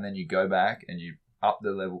short, and then you go back and you up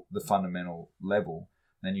the level, the fundamental level.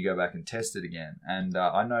 And then you go back and test it again. And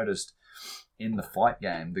I noticed in the fight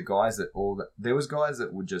game, there was guys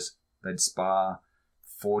that they'd spar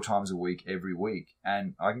 4 times a week every week,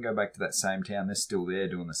 and I can go back to that same town. They're still there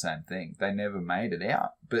doing the same thing. They never made it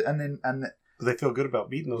out, but they feel good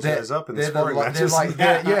about beating those guys up in the sparring matches.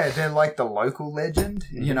 They're like the local legend,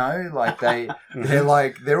 you know. Like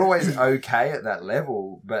they're always okay at that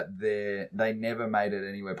level, but they never made it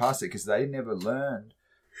anywhere past it because they never learned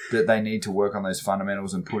that they need to work on those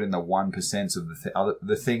fundamentals and put in the 1% of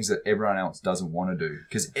the things that everyone else doesn't want to do.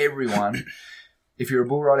 Because everyone, if you're a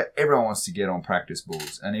bull rider, everyone wants to get on practice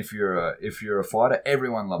bulls, and if you're a fighter,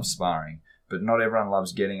 everyone loves sparring. But not everyone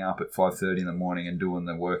loves getting up at 5:30 in the morning and doing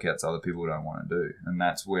the workouts other people don't want to do. And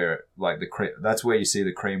that's where that's where you see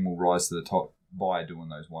the cream will rise to the top by doing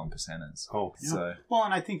those 1%ers. Oh, so well,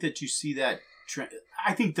 and I think that you see that.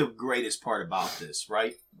 I think the greatest part about this,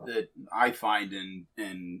 right, that I find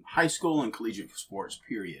in high school and collegiate sports,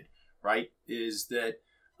 period, right, is that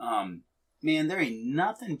man, there ain't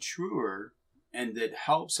nothing truer and that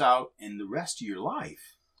helps out in the rest of your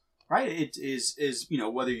life. Right? It is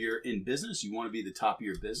whether you're in business, you want to be the top of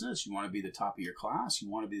your business, you want to be the top of your class, you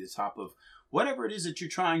want to be the top of whatever it is that you're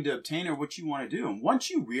trying to obtain or what you want to do. And once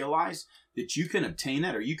you realize that you can obtain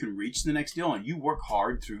that or you can reach the next deal and you work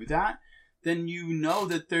hard through that, then you know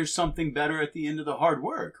that there's something better at the end of the hard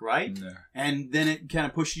work, right? Yeah. And then it kind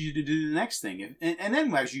of pushes you to do the next thing. And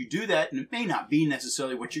then as you do that, and it may not be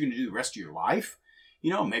necessarily what you're going to do the rest of your life,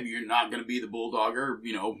 maybe you're not going to be the bulldogger,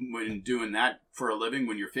 when doing that for a living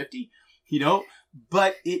when you're 50,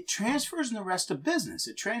 but it transfers in the rest of business.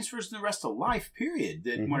 It transfers in the rest of life, period.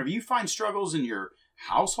 That whenever you find struggles in your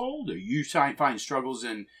household or you find struggles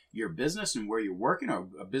in your business and where you're working or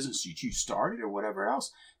a business that you started or whatever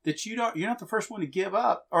else, that you're not the first one to give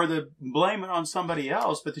up or to blame it on somebody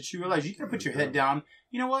else, but that you realize you got to put your head down,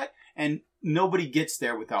 and nobody gets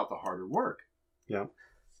there without the harder work. Yeah.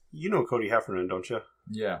 You know Cody Heffernan, don't you?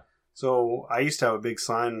 Yeah. So I used to have a big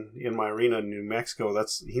sign in my arena in New Mexico.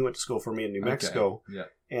 He went to school for me in New Mexico. Yeah.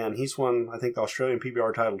 And he's won, I think, the Australian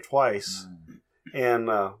PBR title twice. And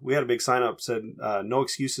we had a big sign up said, no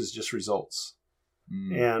excuses, just results.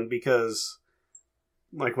 And because,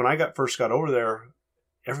 like, when I first got over there,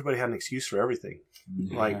 everybody had an excuse for everything.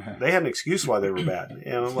 Like, they had an excuse why they were bad.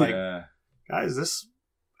 And I'm like, guys,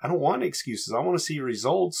 I don't want excuses. I want to see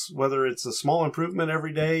results, whether it's a small improvement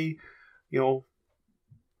every day,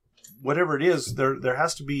 whatever it is, there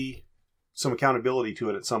has to be some accountability to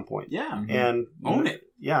it at some point. Yeah. And own it.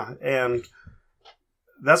 Yeah. And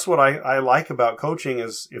that's what I like about coaching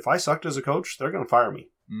is if I sucked as a coach, they're going to fire me.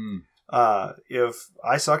 If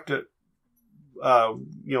I sucked at,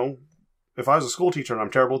 if I was a school teacher and I'm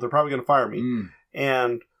terrible, they're probably going to fire me.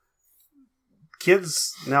 And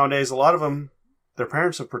kids nowadays, a lot of them, their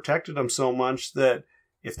parents have protected them so much that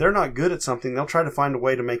if they're not good at something, they'll try to find a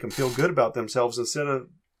way to make them feel good about themselves instead of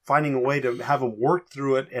finding a way to have them work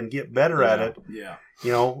through it and get better at it. Yeah.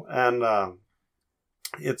 And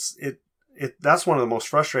that's one of the most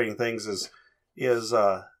frustrating things is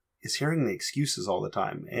hearing the excuses all the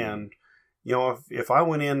time. And, if I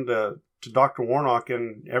went in to Dr. Warnock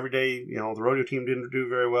and every day, the rodeo team didn't do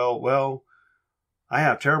very well, I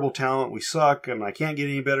have terrible talent, we suck, and I can't get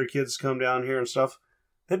any better kids to come down here and stuff,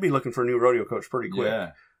 they'd be looking for a new rodeo coach pretty quick.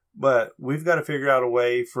 Yeah. But we've got to figure out a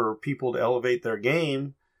way for people to elevate their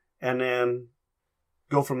game and then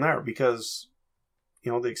go from there because,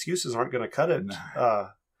 the excuses aren't going to cut it.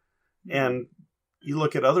 And you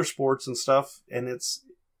look at other sports and stuff, and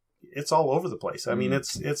it's all over the place. I mean,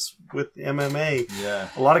 it's with MMA. Yeah.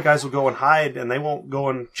 A lot of guys will go and hide, and they won't go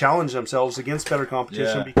and challenge themselves against better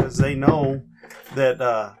competition because they know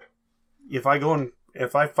that if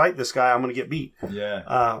I fight this guy, I'm going to get beat.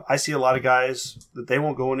 Yeah. I see a lot of guys that they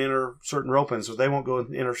won't go and enter certain rope-ins, or they won't go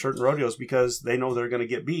and enter certain rodeos because they know they're going to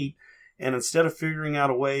get beat. And instead of figuring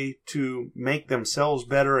out a way to make themselves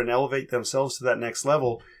better and elevate themselves to that next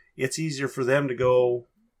level, it's easier for them to go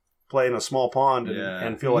play in a small pond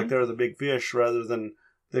and feel like they're the big fish rather than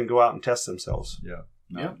go out and test themselves. Yeah.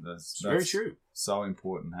 No, that's very true. So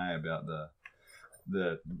important, hey, about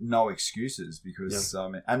the no excuses, because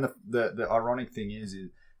and the ironic thing is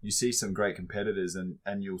you see some great competitors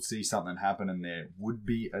and you'll see something happen and there would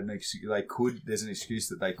be an excuse. There's an excuse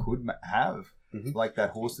that they could have. Mm-hmm. Like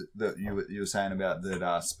that horse that you were saying about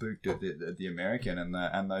that spooked at the American,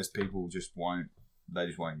 and those people just won't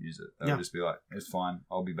use it. They'll just be like, it's fine,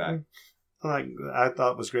 I'll be back. Like I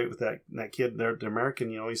thought was great with that kid there, the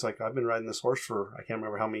American. He's like, I've been riding this horse for I can't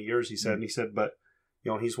remember how many years. He said, but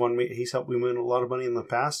he's helped me win a lot of money in the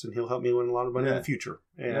past, and he'll help me win a lot of money in the future.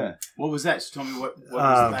 And what was that? So tell me what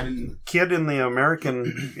was that? Kid in the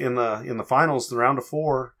American in the finals, the round of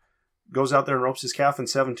 4. Goes out there and ropes his calf in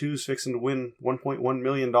 7-2s, fixing to win $1.1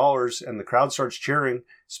 million, and the crowd starts cheering,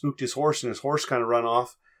 spooked his horse, and his horse kind of run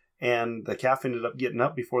off, and the calf ended up getting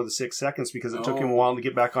up before the 6 seconds because it took him a while to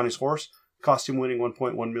get back on his horse, cost him winning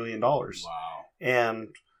 $1.1 million. Wow. And,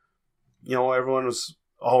 everyone was,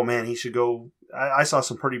 oh man, he should go. I saw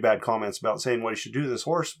some pretty bad comments about saying what he should do to this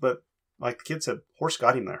horse, but like the kid said, horse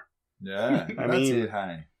got him there. Yeah, that's it,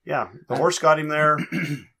 hey. Yeah, the horse got him there.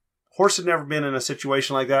 Horse had never been in a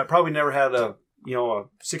situation like that. Probably never had a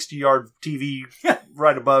 60-yard TV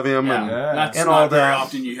right above him and not all that. Very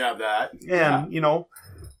often you have that. And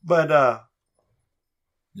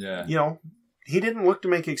he didn't look to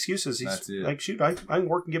make excuses. He's like, shoot, I can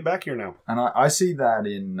work and get back here now. And I see that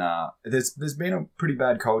in there's been a pretty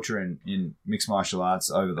bad culture in mixed martial arts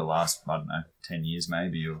over the last 10 years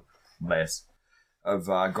maybe or less. Of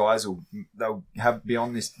guys they'll have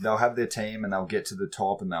their team and they'll get to the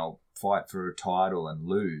top and they'll fight for a title and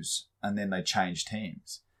lose, and then they change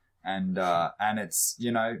teams, and it's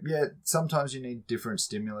sometimes you need different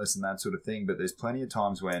stimulus and that sort of thing, but there's plenty of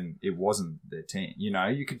times when it wasn't their team.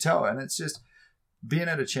 You could tell, and it's just being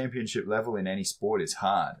at a championship level in any sport is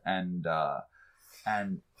hard, and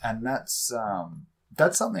that's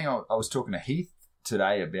something I was talking to Heath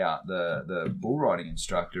today about, the bull riding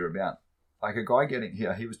instructor, about. Like a guy getting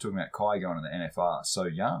here, he was talking about Kai going to the NFR so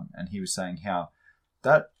young, and he was saying how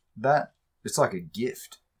that it's like a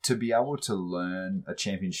gift to be able to learn a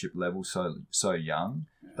championship level so young.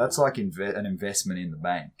 That's like an investment in the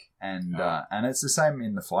bank, and it's the same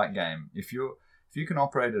in the fight game. If you can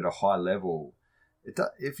operate at a high level,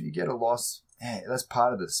 if you get a loss, that's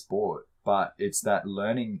part of the sport. But it's that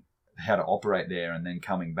learning how to operate there and then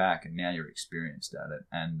coming back, and now you're experienced at it.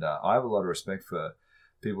 And I have a lot of respect for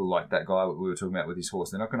people like that guy we were talking about with his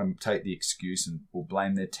horse. They're not going to take the excuse or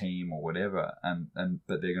blame their team or whatever,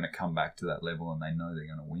 but they're going to come back to that level and they know they're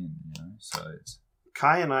going to win. So it's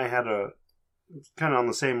Kai and I had kind of on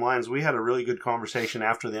the same lines. We had a really good conversation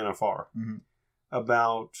after the NFR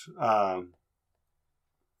about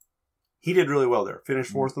he did really well there.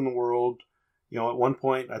 Finished 4th in the world. At one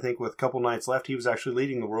point, I think with a couple nights left, he was actually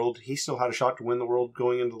leading the world. He still had a shot to win the world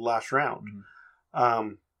going into the last round.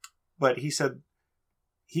 But he said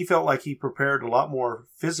he felt like he prepared a lot more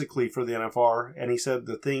physically for the NFR, and he said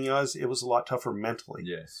the thing was, it was a lot tougher mentally.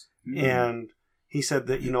 Yes. And he said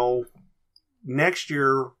that,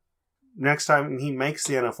 next time he makes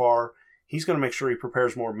the NFR, he's going to make sure he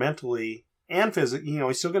prepares more mentally and physically.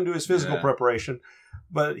 He's still going to do his physical preparation,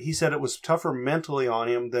 but he said it was tougher mentally on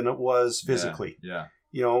him than it was physically. Yeah.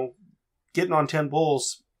 Getting on 10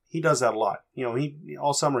 bulls, he does that a lot. He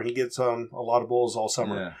all summer, he gets on a lot of bulls all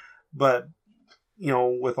summer. Yeah. But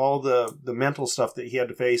with all the mental stuff that he had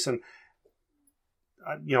to face, and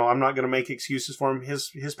I'm not going to make excuses for him.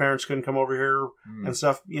 His parents couldn't come over here and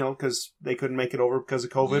stuff, because they couldn't make it over because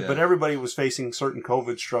of COVID. Yeah. But everybody was facing certain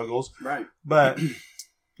COVID struggles, right? But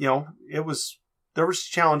there was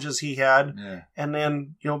challenges he had, and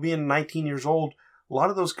then being 19 years old, a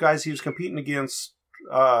lot of those guys he was competing against,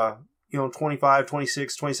 25,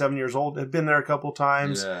 26, 27 years old, had been there a couple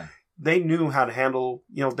times. Yeah. They knew how to handle.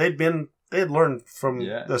 They had learned from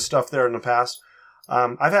the stuff there in the past.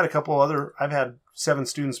 I've had 7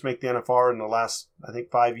 students make the NFR in the last, I think,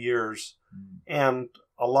 5 years. And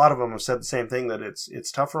a lot of them have said the same thing, that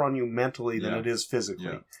it's tougher on you mentally than it is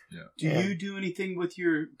physically. Yeah. Do you do anything with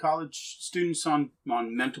your college students on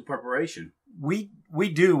mental preparation? We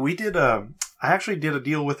do. I actually did a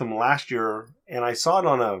deal with them last year, and I saw it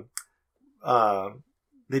on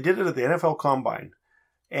they did it at the NFL Combine.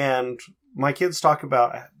 And my kids talked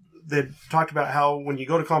about how when you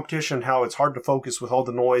go to competition, how it's hard to focus with all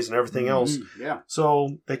the noise and everything else. Yeah.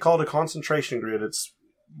 So they call it a concentration grid. It's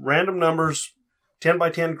random numbers, 10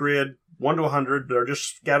 by 10 grid, 1 to 100. They're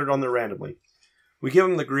just scattered on there randomly. We give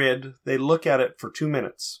them the grid. They look at it for 2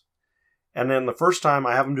 minutes. And then the first time,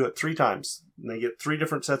 I have them do it 3 times. And they get 3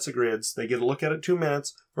 different sets of grids. They get a look at it 2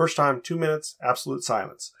 minutes. First time, 2 minutes, absolute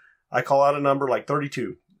silence. I call out a number like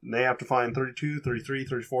 32. And they have to find 32, 33,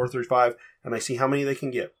 34, 35, and I see how many they can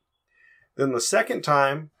get. Then the second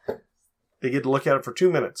time, they get to look at it for 2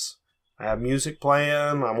 minutes. I have music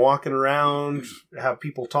playing, I'm walking around, have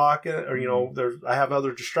people talking, or, I have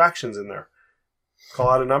other distractions in there. Call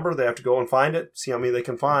out a number, they have to go and find it, see how many they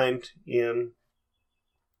can find in,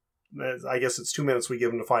 I guess it's 2 minutes we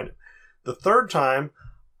give them to find it. The third time,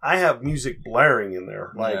 I have music blaring in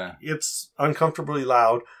there. It's uncomfortably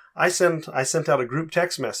loud. I sent out a group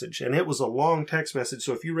text message, and it was a long text message.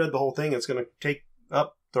 So if you read the whole thing, it's going to take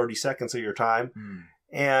up 30 seconds of your time.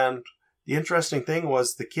 And the interesting thing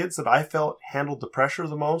was the kids that I felt handled the pressure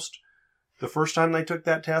the most, the first time they took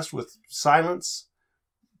that test with silence,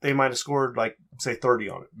 they might have scored say 30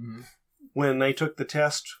 on it. When they took the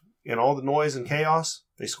test in all the noise and chaos,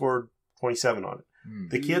 they scored 27 on it.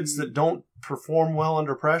 The kids that don't perform well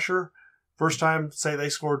under pressure, first time, say they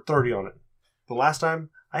scored 30 on it. The last time,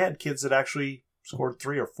 I had kids that actually scored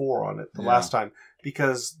 3 or 4 on it the last time,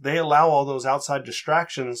 because they allow all those outside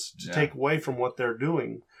distractions to take away from what they're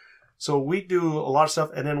doing. So we do a lot of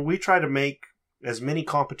stuff, and then we try to make as many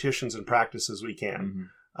competitions and practice as we can.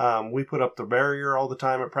 We put up the barrier all the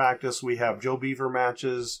time at practice. We have Joe Beaver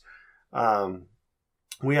matches.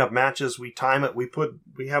 We have matches. We time it. We've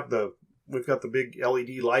got the big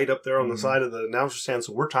LED light up there on the side of the announcer stand,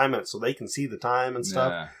 so we're timing it so they can see the time and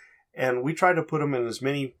stuff. And we try to put them in as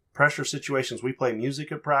many pressure situations. We play music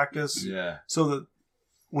at practice. So that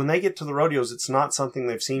when they get to the rodeos, it's not something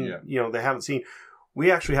they've seen, they haven't seen. We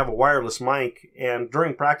actually have a wireless mic, and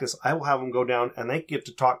during practice, I will have them go down, and they get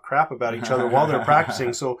to talk crap about each other while they're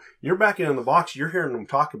practicing. So you're back in the box, you're hearing them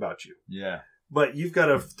talk about you. But you've got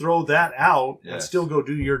to throw that out and still go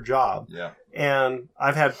do your job. And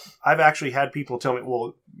I've actually had people tell me,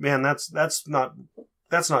 well, man, that's not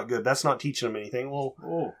good. That's not teaching them anything.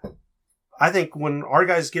 Well, I think when our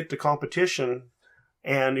guys get to competition,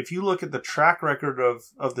 and if you look at the track record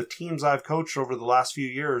of the teams I've coached over the last few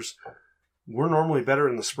years, we're normally better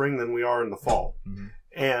in the spring than we are in the fall.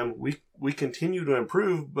 And we continue to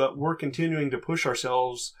improve, but we're continuing to push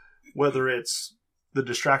ourselves, whether it's the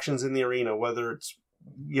distractions in the arena, whether it's,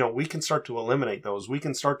 we can start to eliminate those. We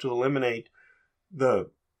can start to eliminate the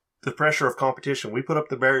pressure of competition. We put up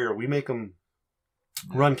the barrier. We make them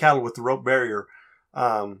run cattle with the rope barrier.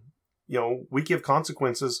 We give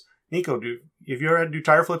consequences. Nico, have you ever had to do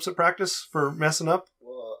tire flips at practice for messing up?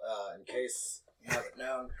 Well, in case you haven't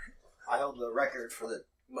known, I hold the record for the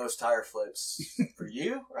most tire flips for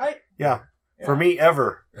you, right? Yeah. For me,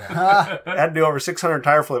 ever. I had to do over 600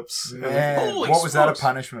 tire flips. What was that a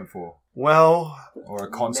punishment for? Well... Or a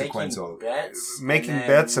consequence of? Making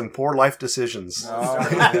bets and poor life decisions.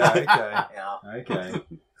 Okay.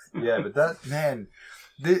 Yeah, but that, man...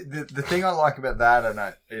 The thing I like about that, and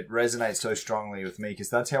it resonates so strongly with me, because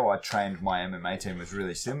that's how I trained my MMA team, was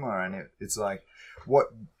really similar. And it's like,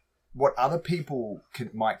 what other people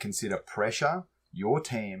might consider pressure, your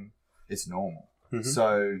team, it's normal.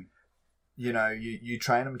 So, you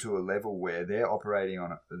train them to a level where they're operating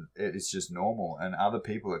on it's just normal, and other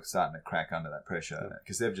people are starting to crack under that pressure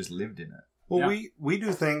because they've just lived in it. Well, we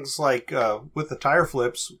do things like with the tire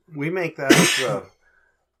flips, we make that...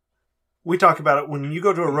 we talk about it when you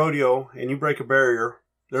go to a rodeo and you break a barrier,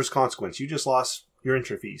 there's consequence. You just lost your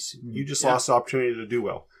entry fees. You just lost the opportunity to do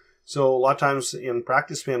well. So a lot of times in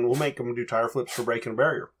practice spin, we'll make them do tire flips for breaking a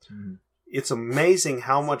barrier. It's amazing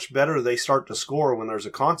how much better they start to score when there's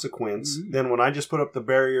a consequence than when I just put up the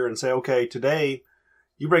barrier and say, okay, today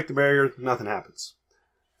you break the barrier, nothing happens.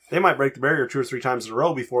 They might break the barrier 2 or 3 times in a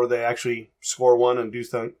row before they actually score one and do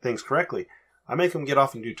things correctly. I make them get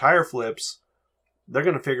off and do tire flips. They're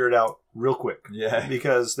going to figure it out real quick.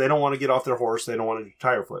 Because they don't want to get off their horse. They don't want to do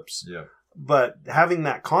tire flips. But having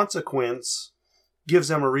that consequence gives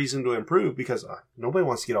them a reason to improve, because nobody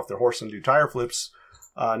wants to get off their horse and do tire flips.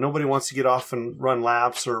 Nobody wants to get off and run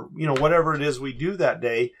laps or, whatever it is we do that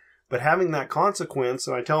day. But having that consequence,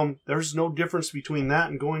 and I tell them there's no difference between that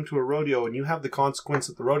and going to a rodeo, and you have the consequence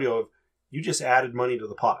at the rodeo of you just added money to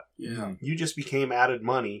the pot. You just became added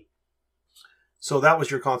money. So that was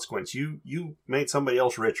your consequence. You made somebody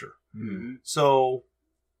else richer. So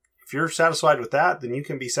if you're satisfied with that, then you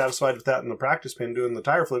can be satisfied with that in the practice pen doing the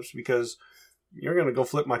tire flips, because you're going to go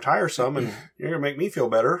flip my tire some and you're going to make me feel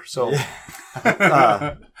better. So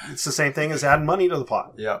it's the same thing as adding money to the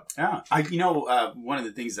pot. Yeah. One of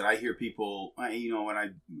the things that I hear people,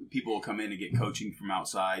 people will come in and get coaching from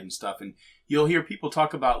outside and stuff, and you'll hear people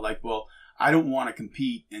talk about like, well, I don't want to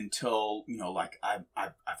compete until, like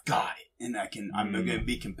I've got it and I'm going to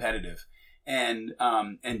be competitive. And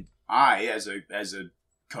I, as a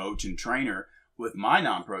coach and trainer with my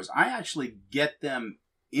non-pros, I actually get them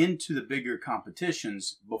into the bigger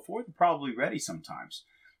competitions before they're probably ready sometimes,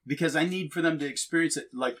 because I need for them to experience it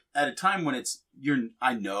like at a time when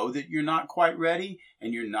I know that you're not quite ready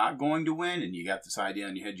and you're not going to win, and you got this idea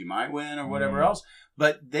in your head you might win or whatever else,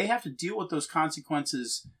 but they have to deal with those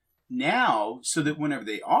consequences now, so that whenever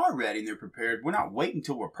they are ready and they're prepared, we're not waiting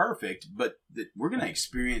until we're perfect, but that we're going to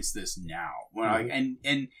experience this now. And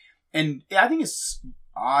I think it's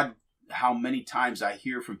odd how many times I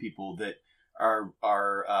hear from people that are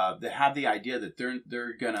that have the idea that they're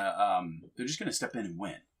just gonna step in and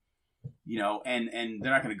win, and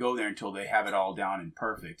they're not gonna go there until they have it all down and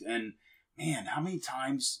perfect. And man, how many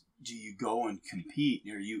times do you go and compete?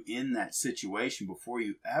 Are you in that situation before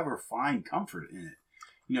you ever find comfort in it?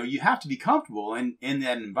 You have to be comfortable in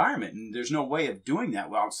that environment, and there's no way of doing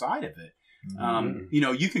that outside of it.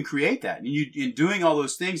 You can create that, and in doing all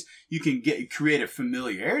those things, you can create a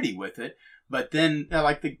familiarity with it. But then,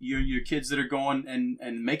 like your kids that are going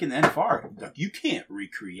and making the NFR, like, you can't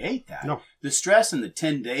recreate that. No. The stress and the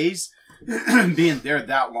 10 days being there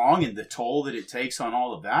that long, and the toll that it takes on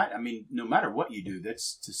all of that. I mean, no matter what you do,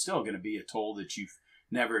 that's still going to be a toll that you've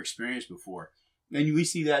never experienced before. And we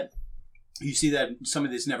see that. You see that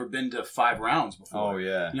somebody that's never been to 5 rounds before. Oh,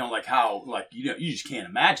 yeah. You just can't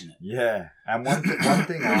imagine it. Yeah. And one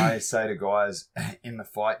thing I say to guys in the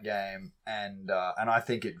fight game, and I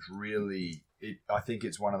think I think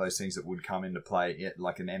it's one of those things that would come into play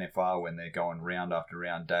like an NFR when they're going round after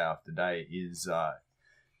round, day after day, is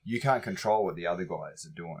you can't control what the other guys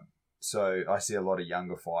are doing. So I see a lot of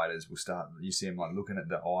younger fighters you see them like looking at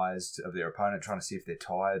the eyes of their opponent, trying to see if they're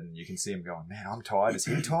tired, and you can see them going, man, I'm tired. Is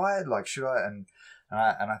he tired? Like, should I? And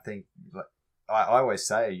I think, like, I always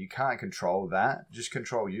say, you can't control that. Just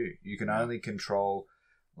control you. You can only control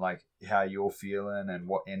like how you're feeling and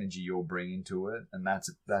what energy you're bringing to it, and that's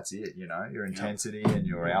it. Your intensity and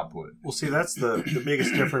your output. Well, see, that's the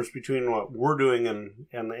biggest difference between what we're doing and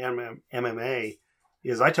the MMA.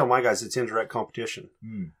 Is I tell my guys it's indirect competition.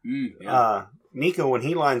 Nico, when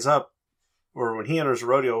he lines up or when he enters a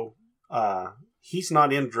rodeo, he's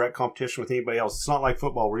not in direct competition with anybody else. It's not like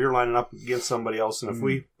football where you're lining up against somebody else, and if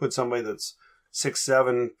we put somebody that's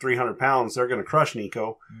 6'7", 300 pounds, they're going to crush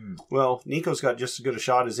Nico. Well, Nico's got just as good a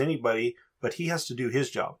shot as anybody, but he has to do his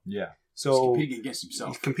job. Yeah. So he's competing against himself.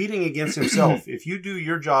 He's competing against himself. If you do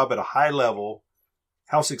your job at a high level,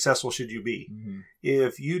 how successful should you be?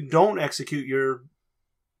 If you don't execute your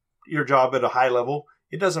job at a high level,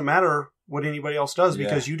 it doesn't matter what anybody else does,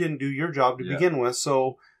 because you didn't do your job to begin with.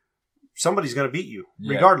 So somebody's going to beat you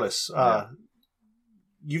regardless.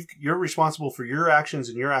 You're responsible for your actions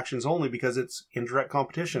and your actions only, because it's indirect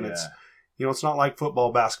competition. It's it's not like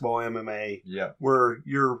football, basketball, MMA, where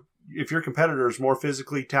if your competitor is more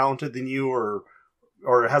physically talented than you or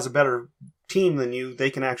has a better team than you,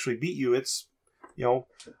 they can actually beat you. It's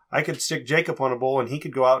I could stick Jacob on a bull and he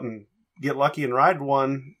could go out and get lucky and ride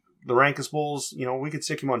one. The Rankus bulls, we could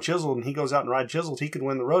stick him on Chiseled and he goes out and ride Chiseled. He could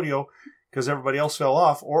win the rodeo because everybody else fell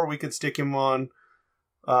off. Or we could stick him on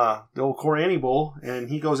the old Coriani bull and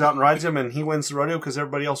he goes out and rides him and he wins the rodeo because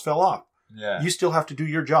everybody else fell off. Yeah. You still have to do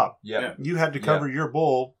your job. Yeah. You had to cover your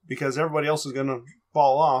bull because everybody else is going to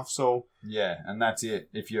fall off. So yeah, and that's it.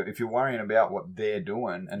 If you're worrying about what they're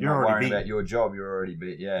doing and you're not worrying beat. About your job, you're already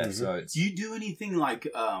beat. Yeah. Mm-hmm. So it's, do you do anything like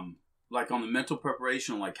on the mental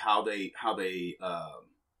preparation, like how they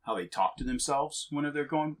talk to themselves whenever they're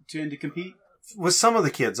going to compete? With some of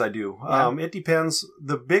the kids, I do. Yeah. It depends.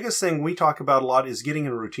 The biggest thing we talk about a lot is getting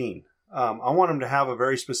a routine. I want them to have a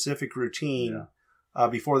very specific routine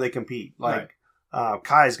before they compete. Like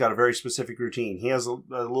Kai's got a very specific routine. He has a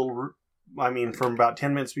little. From about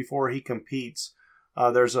 10 minutes before he competes,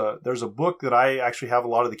 there's a book that I actually have a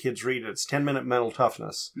lot of the kids read. It's 10-Minute Mental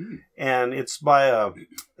Toughness, and it's by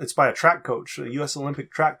a track coach, a U.S.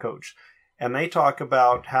 Olympic track coach, and they talk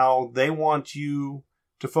about how they want you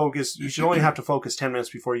to focus. You should only have to focus 10 minutes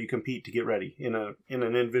before you compete to get ready in an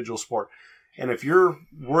individual sport. And if you're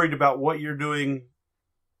worried about what you're doing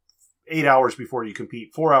 8 hours before you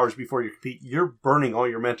compete, 4 hours before you compete, you're burning all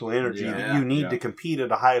your mental energy that you need to compete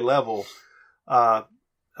at a high level. A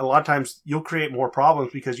lot of times you'll create more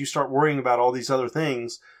problems because you start worrying about all these other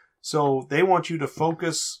things So they want you to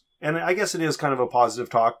focus, and I guess it is kind of a positive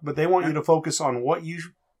talk, but they want you to focus on what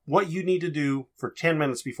you need to do for 10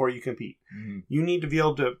 minutes before you compete. Mm-hmm. You need to be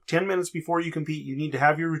able to, 10 minutes before you compete, you need to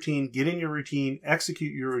have your routine, get in your routine,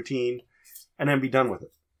 execute your routine, and then be done with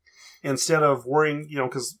it. Instead of worrying,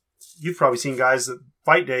 because you've probably seen guys that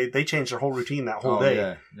fight day, they change their whole routine that whole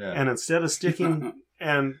day. Yeah. And instead of sticking,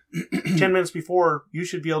 and 10 minutes before, you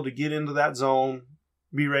should be able to get into that zone,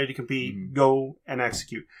 be ready to compete, go and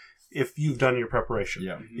execute. If you've done your preparation.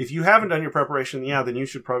 Yeah. If you haven't done your preparation, then you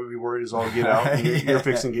should probably be worried as all get out and you're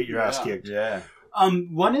fixing to get your ass kicked. Yeah.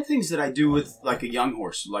 One of the things that I do with like a young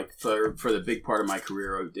horse, like for the big part of my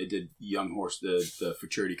career, I did young horse, the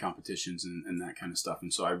futurity competitions and that kind of stuff.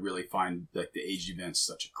 And so I really find like the aged events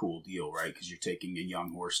such a cool deal, right? Because you're taking a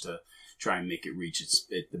young horse to try and make it reach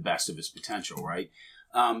the best of its potential, right?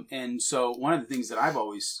 And so one of the things that I've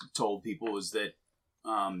always told people is that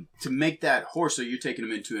to make that horse, so you're taking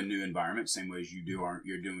them into a new environment, same way as you're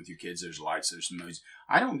doing with your kids. There's lights, there's some noise.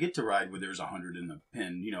 I don't get to ride where there's 100 in the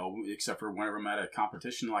pen, except for whenever I'm at a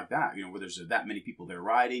competition like that, where there's that many people there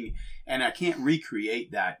riding, and I can't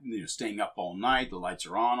recreate that, staying up all night, the lights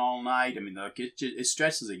are on all night. I mean, it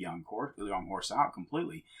stresses a young horse out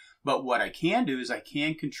completely. But what I can do is I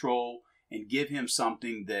can control and give him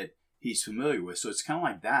something that he's familiar with. So it's kind of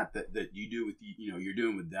like that you do with, you're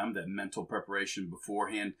doing with them, that mental preparation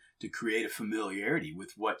beforehand to create a familiarity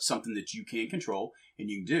with something that you can control and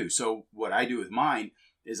you can do. So what I do with mine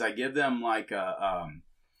is I give them like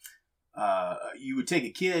you would take a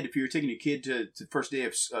kid, if you were taking a kid to the first day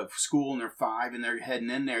of school and they're 5 and they're heading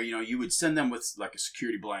in there, you would send them with like a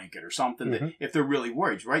security blanket or something that if they're really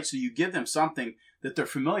worried, right? So you give them something that they're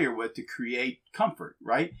familiar with to create comfort,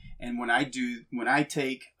 right? And when I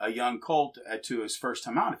take a young colt to his first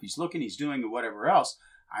time out, if he's looking, he's doing or whatever else,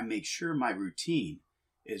 I make sure my routine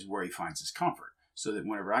is where he finds his comfort. So that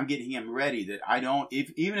whenever I'm getting him ready, that I don't,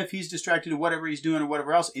 even if he's distracted or whatever he's doing or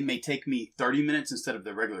whatever else, it may take me 30 minutes instead of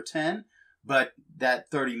the regular 10. But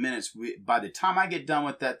that 30 minutes, by the time I get done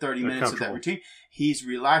with that 30 minutes of that routine, he's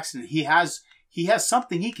relaxed and he has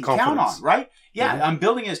something he can count on, right? Yeah, I'm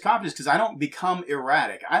building his confidence because I don't become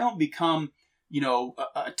erratic. I don't become,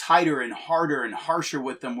 tighter and harder and harsher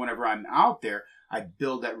with them whenever I'm out there. I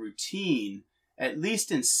build that routine, at least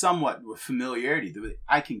in somewhat with familiarity.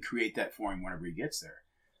 I can create that for him whenever he gets there.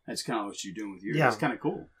 That's kind of what you're doing with yours. Yeah. It's kind of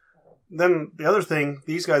cool. Then the other thing,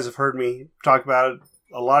 these guys have heard me talk about it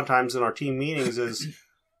a lot of times in our team meetings, is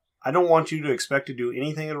I don't want you to expect to do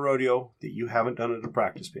anything at a rodeo that you haven't done at a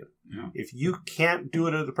practice pin. Yeah. If you can't do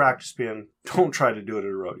it at the practice pin, don't try to do it at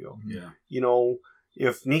a rodeo. Yeah.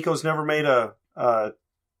 If Nico's never made a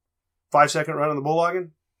 5-second run in the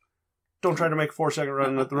bulldogging, don't try to make a 4-second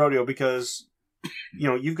run at the rodeo because,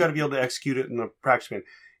 you've got to be able to execute it in the practice pin.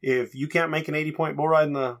 If you can't make an 80-point bull ride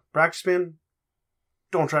in the practice pin,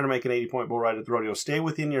 don't try to make an 80-point bull ride at the rodeo. Stay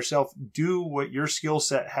within yourself. Do what your skill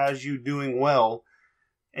set has you doing well.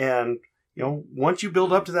 And, once you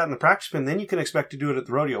build up to that in the practice pin, then you can expect to do it at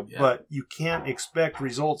the rodeo. Yeah. But you can't expect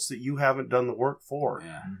results that you haven't done the work for.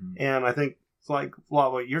 Yeah. Mm-hmm. And I think, like a lot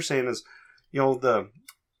of what you're saying is, a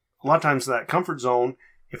lot of times that comfort zone,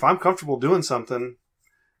 if I'm comfortable doing something,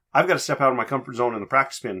 I've got to step out of my comfort zone in the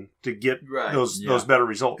practice pin to get those better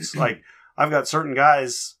results. Like, I've got certain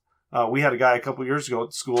guys. We had a guy a couple years ago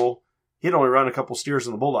at school. He'd only run a couple steers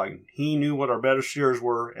in the bulldogging. He knew what our better steers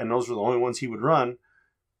were, and those were the only ones he would run.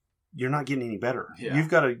 You're not getting any better. Yeah. You've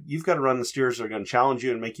got to run the steers that are going to challenge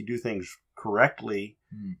you and make you do things correctly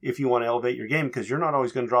if you want to elevate your game, because you're not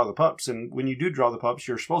always going to draw the pups. And when you do draw the pups,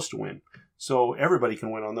 you're supposed to win. So everybody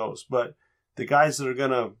can win on those. But the guys that are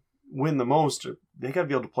going to win the most, they got to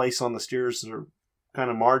be able to place on the steers that are kind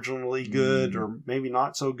of marginally good or maybe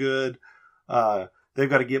not so good. They've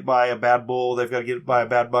got to get by a bad bull. They've got to get by a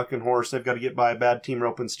bad bucking horse. They've got to get by a bad team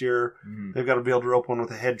roping steer. They've got to be able to rope one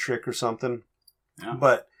with a head trick or something. Yeah.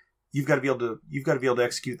 But you've got to be able to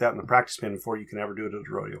execute that in the practice pin before you can ever do it at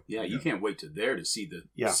a rodeo. Yeah, you can't wait to there to see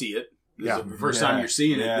it. The first time you're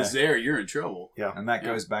seeing it is there, you're in trouble. Yeah, and that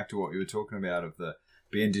goes back to what you were talking about of the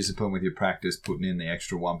being disciplined with your practice, putting in the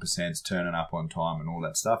extra 1%, turning up on time, and all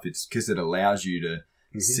that stuff. It's because it allows you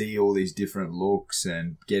to see all these different looks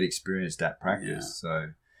and get experienced at practice. Yeah. So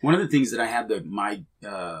one of the things that I have that my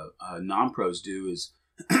non-pros do is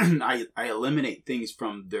I eliminate things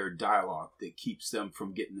from their dialogue that keeps them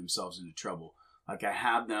from getting themselves into trouble. Like I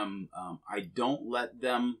have them, I don't let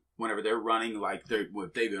them, whenever they're running, like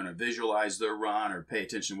if they want to visualize their run or pay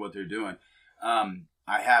attention to what they're doing.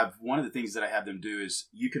 I have one of the things that I have them do is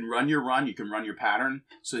you can run your pattern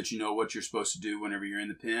so that you know what you're supposed to do whenever you're in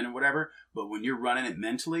the pen or whatever. But when you're running it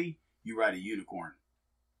mentally, you ride a unicorn.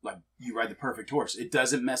 like you ride the perfect horse. It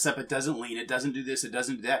doesn't mess up. It doesn't lean. It doesn't do this. It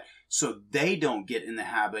doesn't do that. So they don't get in the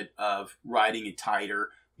habit of riding it tighter,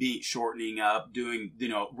 shortening up, doing,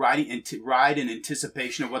 ride in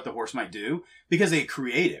anticipation of what the horse might do, because they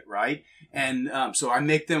create it, right? And so I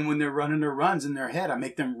make them, when they're running their runs in their head, I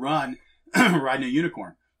make them run riding a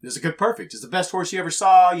unicorn. This is a good perfect. It's the best horse you ever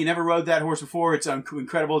saw. You never rode that horse before. It's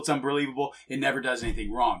incredible. It's unbelievable. It never does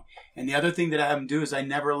anything wrong. And the other thing that I have them do is I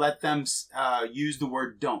never let them use the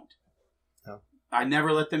word don't. I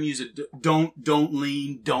never let them use it. Don't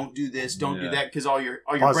lean. Don't do this. Don't do that, because all your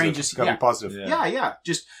brain just be positive. Yeah.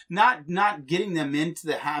 Just not getting them into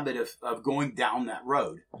the habit of going down that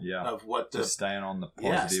road. Yeah. Of what just staying on the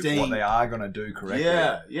positive, what they are going to do correctly.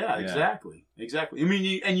 Yeah. Exactly. I mean,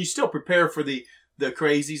 you still prepare for the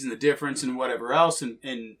crazies and the difference and whatever else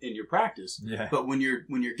in your practice. Yeah. But when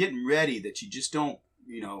you're getting ready, that you just don't.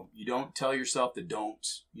 You don't tell yourself the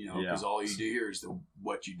don'ts, because all you do here is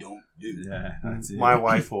what you don't do. Yeah, that's it. My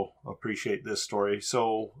wife will appreciate this story.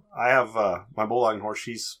 So I have my bulldogging horse.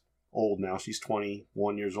 She's old now. She's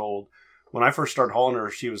 21 years old. When I first started hauling her,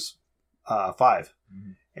 she was 5.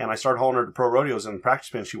 Mm-hmm. And I started hauling her to pro rodeos, and in practice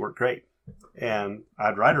pen, she worked great. And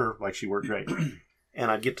I'd ride her like she worked great.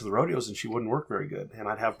 And I'd get to the rodeos, and she wouldn't work very good. And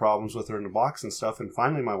I'd have problems with her in the box and stuff. And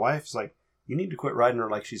finally, my wife's like, you need to quit riding her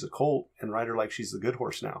like she's a colt and ride her like she's the good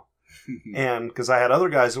horse now. And because I had other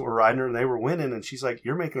guys that were riding her and they were winning, and she's like,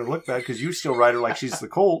 you're making her look bad because you still ride her like she's the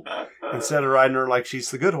colt instead of riding her like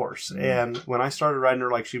she's the good horse. And when I started riding her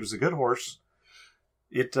like she was the good horse,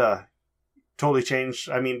 it totally changed.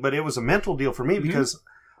 I mean, but it was a mental deal for me, because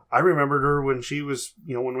I remembered her when she was,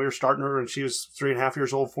 when we were starting her and she was 3.5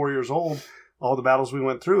 years old, 4 years old, all the battles we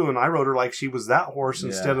went through, and I rode her like she was that horse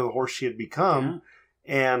instead of the horse she had become.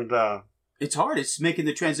 Yeah. And it's hard. It's making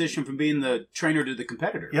the transition from being the trainer to the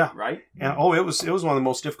competitor. Yeah. Right. And it was one of the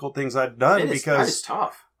most difficult things I'd done, because that is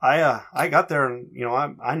tough. I got there, and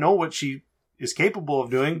I know what she is capable of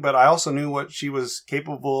doing, but I also knew what she was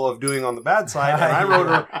capable of doing on the bad side, and I rode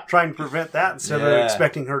her trying to prevent that instead of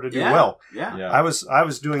expecting her to do well. Yeah. I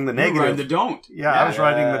was doing the negative. Riding the don't. I was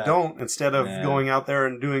riding the don't instead of going out there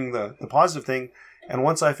and doing the positive thing. And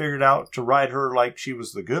once I figured out to ride her like she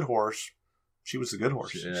was the good horse, she was the good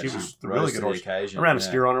horse. She was the really good horse. Occasion, I ran a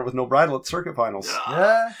steer on her with no bridle at circuit finals.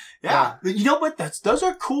 Yeah. But you know what? Those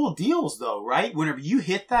are cool deals, though, right? Whenever you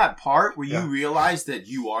hit that part where you realize that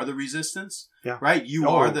you are the resistance, right? You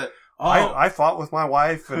are the... I fought with my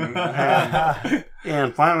wife, and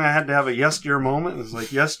finally I had to have a yes dear moment. It was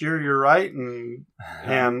like, yes dear, you're right, and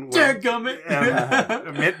admit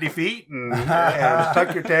defeat and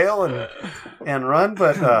tuck your tail and run,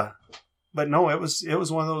 But no, it was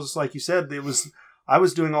one of those, like you said, I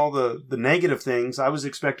was doing all the negative things. I was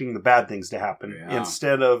expecting the bad things to happen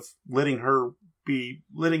instead of letting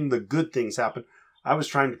the good things happen. I was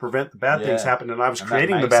trying to prevent the bad things happen, and I was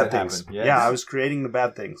creating the bad things. Yes. Yeah, I was creating the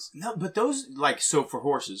bad things. No, but those, so for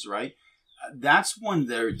horses, right? That's when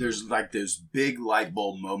there's like those big light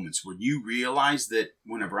bulb moments where you realize that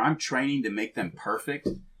whenever I'm training to make them perfect,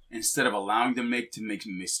 instead of allowing them to make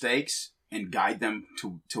mistakes and guide them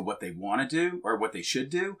to what they want to do or what they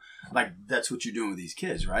should do, like that's what you're doing with these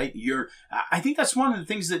kids, right? I think that's one of the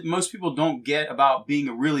things that most people don't get about being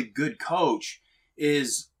a really good coach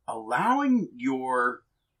is allowing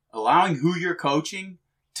who you're coaching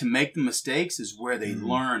to make the mistakes is where they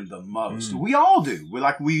learn the most. We all do.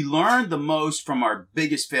 We learn the most from our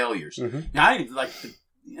biggest failures. Now,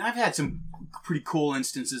 I've had some pretty cool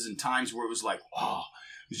instances and times where it was like, wow,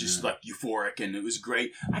 it was just like euphoric and it was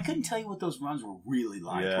great. I couldn't tell you what those runs were really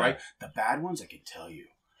like, right? The bad ones, I can tell you.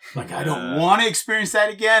 I don't want to experience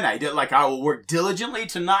that again. I will work diligently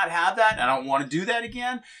to not have that. I don't want to do that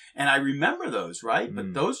again. And I remember those, right?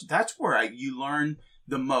 But that's where you learn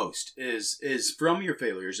the most is from your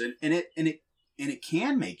failures, and it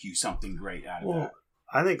can make you something great out of that.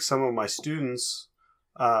 I think some of my students,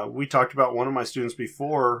 we talked about one of my students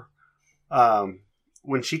before.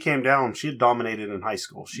 When she came down, she had dominated in high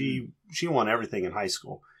school. She won everything in high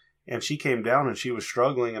school, and she came down and she was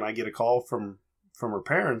struggling. And I get a call from her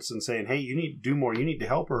parents and saying, "Hey, you need to do more. You need to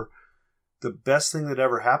help her." The best thing that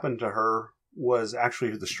ever happened to her was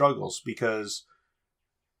actually the struggles, because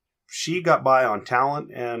she got by on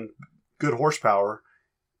talent and good horsepower,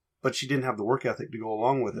 but she didn't have the work ethic to go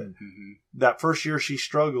along with it. That first year she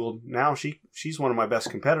struggled. Now she's one of my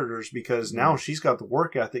best competitors, because now she's got the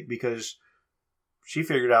work ethic, because she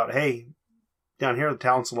figured out, hey, down here the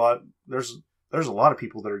talent's a lot. There's a lot of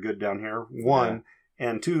people that are good down here. One,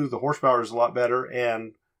 and two, the horsepower is a lot better,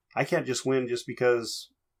 and I can't just win just because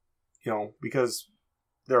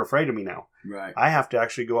they're afraid of me now. Right. I have to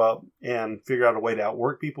actually go out and figure out a way to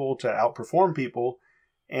outwork people, to outperform people,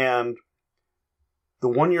 And the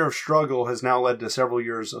 1 year of struggle has now led to several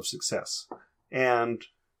years of success. And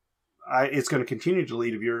it's going to continue to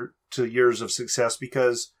lead to years of success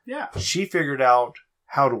because she figured out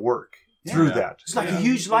how to work through that. It's like a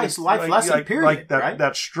huge life lesson, period.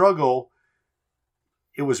 That struggle,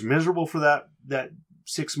 it was miserable for that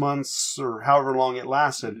 6 months or however long it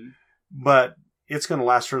lasted, but it's going to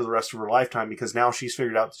last her the rest of her lifetime because now she's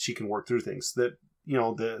figured out that she can work through things. That, you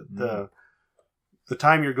know, the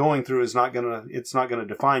time you're going through it's not going to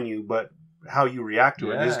define you, but how you react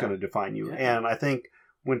to it is going to define you. Yeah. And I think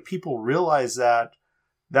when people realize that,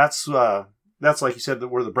 that's like you said,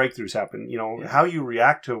 where the breakthroughs happen. You know, how you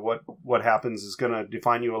react to what happens is going to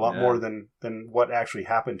define you a lot more than what actually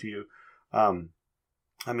happened to you.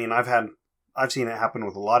 I mean, I've seen it happen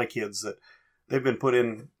with a lot of kids that they've been put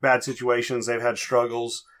in bad situations. They've had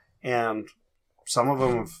struggles, and some of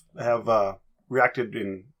them have reacted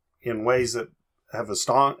in ways that have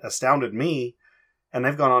astounded me. And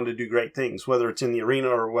they've gone on to do great things, whether it's in the arena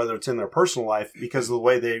or whether it's in their personal life, because of the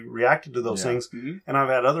way they reacted to those things. Mm-hmm. And I've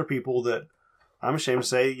had other people that I'm ashamed to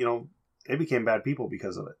say, you know, they became bad people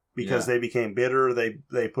because of it. Because they became bitter,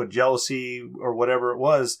 they put jealousy or whatever it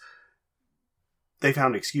was. They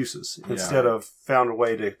found excuses instead of found a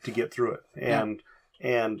way to get through it. And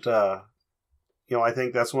you know, I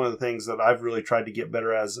think that's one of the things that I've really tried to get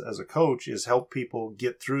better as a coach is help people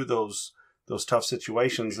get through those tough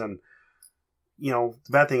situations. And you know,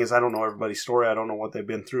 the bad thing is I don't know everybody's story. I don't know what they've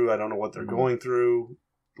been through. I don't know what they're going through.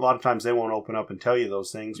 A lot of times they won't open up and tell you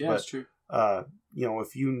those things. Yeah, but, that's true. You know,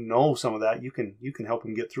 if you know some of that, you can help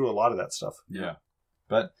them get through a lot of that stuff. Yeah.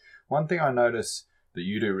 But one thing I notice that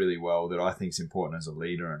you do really well that I think is important as a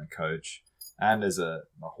leader and a coach and as a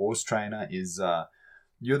horse trainer is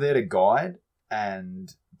you're there to guide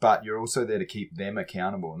but you're also there to keep them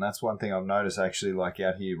accountable. And that's one thing I've noticed actually, like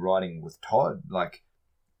out here riding with Todd, like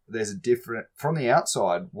there's a different, from the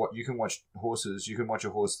outside, what you can watch horses, you can watch a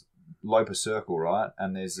horse lope a circle, right?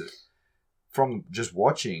 And from just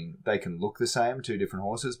watching, they can look the same, two different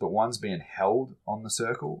horses, but one's being held on the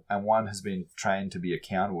circle and one has been trained to be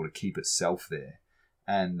accountable to keep itself there.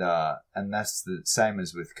 And that's the same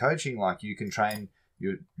as with coaching. Like you can train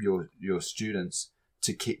your students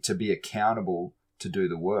to be accountable to do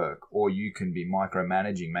the work, or you can be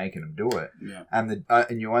micromanaging, making them do it. Yeah.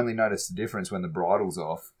 And you only notice the difference when the bridle's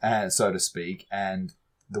off, so to speak, and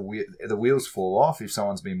the wheels fall off if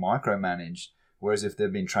someone's been micromanaged. Whereas if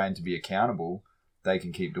they've been trained to be accountable, they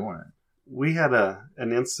can keep doing it. We had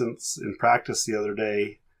an instance in practice the other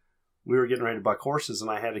day. We were getting ready to buck horses, and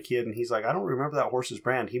I had a kid, and he's like, "I don't remember that horse's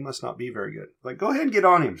brand. He must not be very good." Like, go ahead and get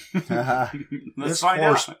on him. This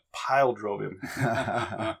horse pile drove him.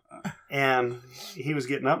 And he was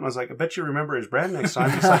getting up, and I was like, "I bet you remember his brand next time."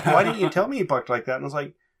 He's like, "Why didn't you tell me he bucked like that?" And I was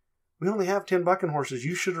like, "We only have 10 bucking horses.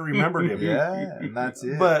 You should have remembered him." Yeah, and that's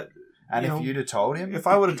it. But if you'd have told him, if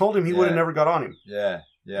I would have told him, he would have never got on him. Yeah,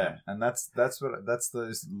 and that's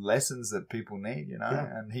those lessons that people need, you know.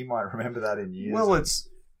 Yeah. And he might remember that in years. Well, it's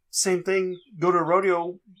same thing. Go to a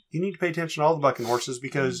rodeo. You need to pay attention to all the bucking horses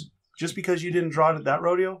because just because you didn't draw it at that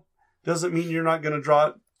rodeo doesn't mean you're not going to draw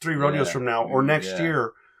it 3 rodeos from now or next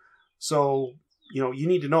year. So, you know, you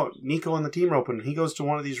need to know it. Nico and the team roping, he goes to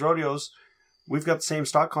one of these rodeos. We've got the same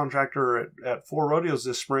stock contractor at 4 rodeos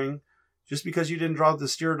this spring. Just because you didn't draw the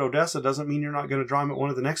steer at Odessa doesn't mean you're not going to draw him at one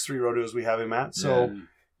of the next 3 rodeos we have him at. So,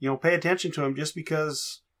 you know, pay attention to him just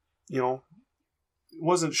because, you know, it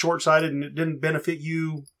wasn't short-sighted and it didn't benefit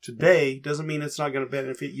you today doesn't mean it's not going to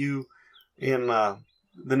benefit you in the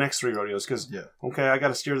next 3 rodeos. Because, okay, I got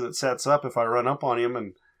a steer that sets up if I run up on him,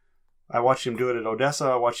 and I watched him do it at Odessa.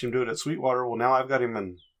 I watched him do it at Sweetwater. Well, now I've got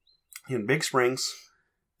him in Big Springs,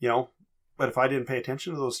 you know. But if I didn't pay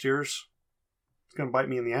attention to those steers, it's going to bite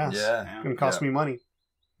me in the ass. Yeah. It's going to cost me money.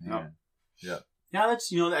 Yeah. Yeah,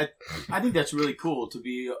 that's, you know, I think that's really cool to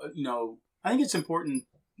be, you know, I think it's important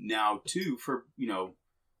now too for, you know,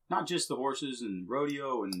 not just the horses and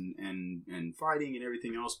rodeo and fighting and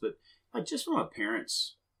everything else, but like just from a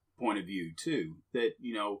parent's point of view too, that,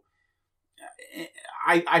 you know,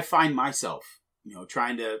 I find myself, you know,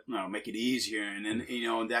 trying to, you know, make it easier and you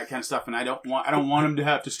know, and that kind of stuff. And I don't want them to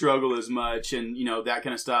have to struggle as much and, you know, that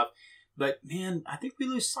kind of stuff. But man, I think we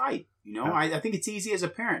lose sight, you know, I think it's easy as a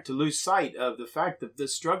parent to lose sight of the fact that the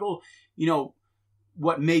struggle, you know,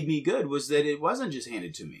 what made me good was that it wasn't just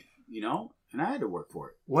handed to me, you know, and I had to work for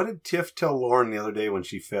it. What did Tiff tell Lauren the other day when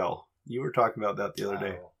she fell? You were talking about that the other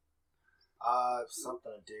day.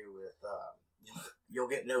 Something to do with, you'll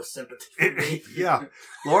get no sympathy from me. Yeah.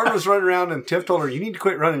 Lauren was running around and Tiff told her, "You need to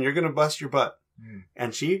quit running. You're going to bust your butt."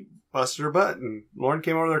 And she busted her butt. And Lauren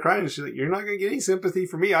came over there crying and she's like, "You're not going to get any sympathy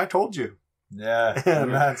from me. I told you." Yeah.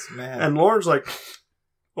 And Lauren's like,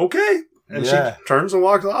 okay. And she turns and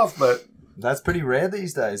walks off. But that's pretty rare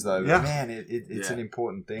these days, though. Yeah. Man, it's an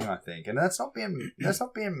important thing, I think. And that's not being mean.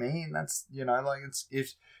 That's, like,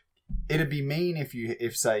 it'd be mean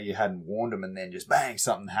if say you hadn't warned them and then just bang,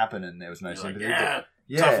 something happened and there was no sympathy. Like,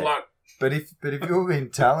 tough luck. But if you've been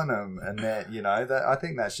telling them and that, that I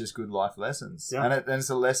think that's just good life lessons. Yeah. And it's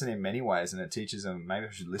a lesson in many ways, and it teaches them. Maybe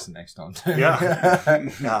I should listen next time too.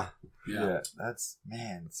 Yeah. Yeah. That's,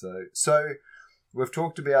 man. So we've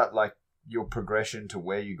talked about like your progression to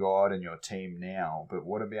where you got and your team now, but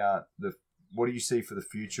what about what do you see for the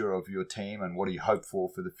future of your team, and what do you hope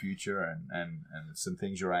for the future, and some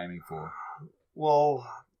things you're aiming for? Well,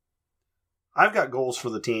 I've got goals for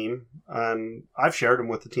the team, and I've shared them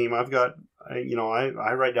with the team. I've got,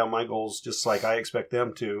 I write down my goals just like I expect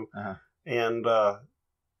them to. Uh-huh. And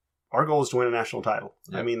our goal is to win a national title.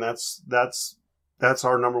 Yep. I mean, that's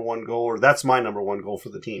our number one goal, or that's my number one goal for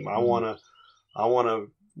the team. I want to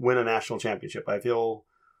win a national championship. I feel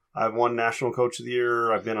I've won National Coach of the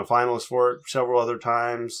Year. I've been a finalist for it several other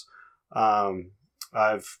times.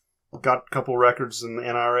 I've got a couple records in the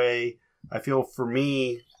NRA. I feel for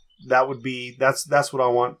me, that's what I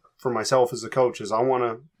want for myself as a coach, is I want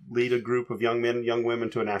to lead a group of young men, young women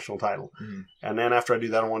to a national title. Mm-hmm. And then after I do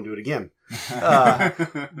that, I want to do it again.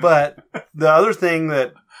 But the other thing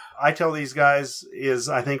that I tell these guys is,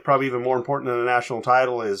 I think probably even more important than a national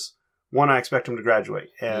title is, one, I expect them to graduate.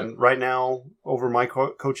 And right now, over my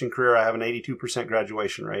coaching career, I have an 82%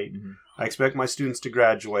 graduation rate. Mm-hmm. I expect my students to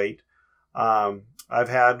graduate. I've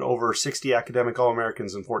had over 60 academic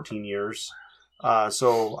All-Americans in 14 years.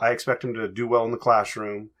 So I expect them to do well in the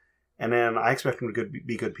classroom. And then I expect them to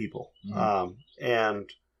be good people. Mm-hmm. And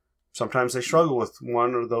sometimes they struggle with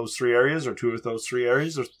one of those three areas, or two of those three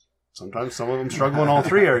areas, or sometimes some of them struggle in all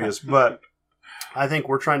three areas. But I think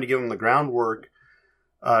we're trying to give them the groundwork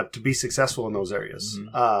to be successful in those areas.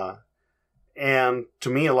 Mm-hmm. And to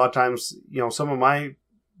me, a lot of times, some of my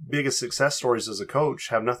biggest success stories as a coach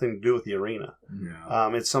have nothing to do with the arena.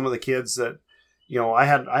 Yeah. It's some of the kids that, I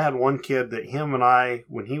had one kid that him and I,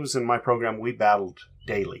 when he was in my program, we battled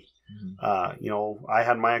daily. Mm-hmm. I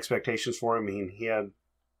had my expectations for him, and he had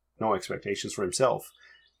no expectations for himself.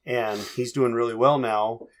 And he's doing really well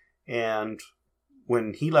now. And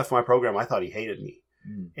when he left my program, I thought he hated me.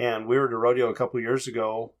 And we were at a rodeo a couple of years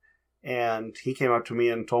ago, and he came up to me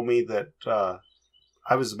and told me that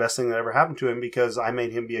I was the best thing that ever happened to him, because I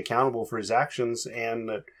made him be accountable for his actions, and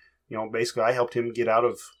that, basically I helped him get out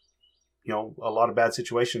of, a lot of bad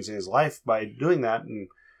situations in his life by doing that. And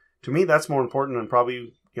to me, that's more important than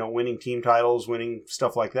probably, winning team titles, winning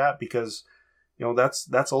stuff like that, because,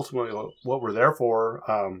 that's ultimately what we're there for.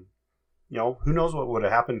 Who knows what would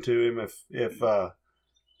have happened to him if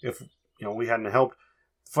we hadn't helped.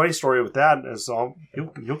 Funny story with that is,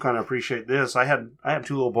 you'll kind of appreciate this. I had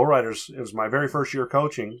two little bull riders. It was my very first year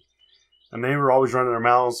coaching, and they were always running their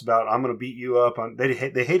mouths about, I'm going to beat you up. They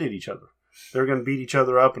hated each other. They're going to beat each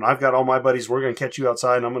other up, and I've got all my buddies. We're going to catch you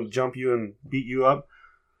outside, and I'm going to jump you and beat you up.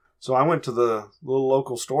 So I went to the little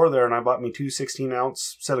local store there, and I bought me two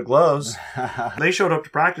 16-ounce set of gloves. They showed up to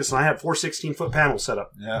practice, and I had 4 16-foot panels set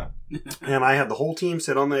up. Yeah. And I had the whole team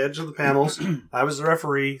sit on the edge of the panels. I was the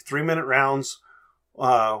referee, 3-minute rounds,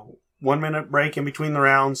 1-minute break in between the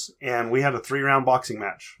rounds, and we had a 3-round boxing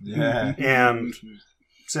match. Yeah. And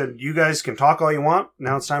said, you guys can talk all you want.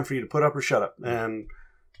 Now it's time for you to put up or shut up. And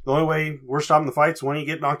the only way we're stopping the fights is when you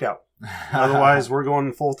get knocked out. Otherwise, we're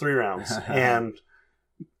going full 3 rounds. And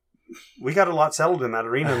we got a lot settled in that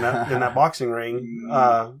arena, in that boxing ring.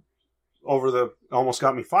 Almost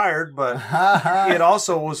got me fired, but it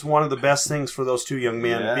also was one of the best things for those two young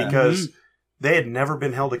men, because they had never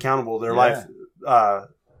been held accountable their life.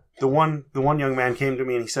 The one young man came to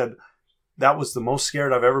me and he said, that was the most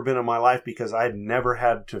scared I've ever been in my life, because I had never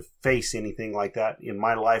had to face anything like that in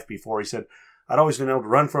my life before. He said, I'd always been able to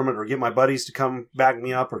run from it, or get my buddies to come back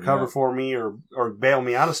me up or cover for me, or bail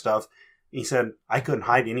me out of stuff. He said, I couldn't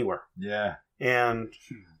hide anywhere. Yeah. And,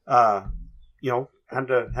 had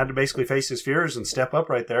to basically face his fears and step up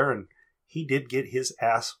right there. And he did get his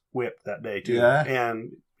ass whipped that day too. Yeah.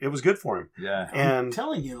 And it was good for him. Yeah. And I'm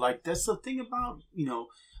telling you, like, that's the thing about,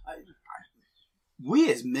 we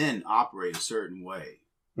as men operate a certain way.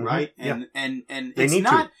 Right. And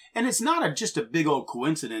it's not just a big old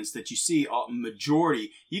coincidence that you see a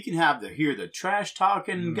majority. You can have the trash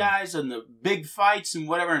talking guys and the big fights and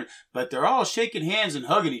whatever, but they're all shaking hands and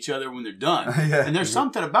hugging each other when they're done. And there's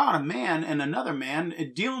something about a man and another man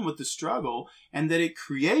dealing with the struggle, and that it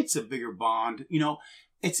creates a bigger bond.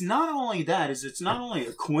 it's not only that, it's not only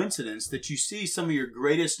a coincidence that you see some of your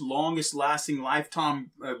greatest, longest lasting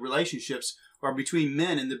lifetime relationships are between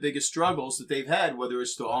men and the biggest struggles that they've had, whether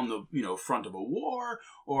it's on the front of a war,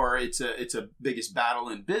 or it's a biggest battle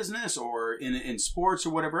in business or in sports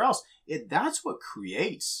or whatever else. That's what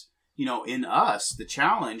creates, in us, the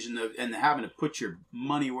challenge and the having to put your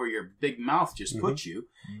money where your big mouth just put you,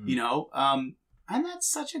 and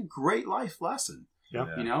that's such a great life lesson.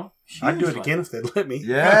 Yeah. I'd do it again if they'd let me.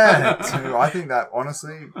 Yeah, too. I think that,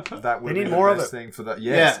 honestly, that would be the best thing for that.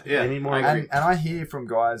 Yes. Yeah. They need more of it. And I hear from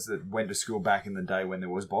guys that went to school back in the day when there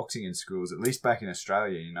was boxing in schools, at least back in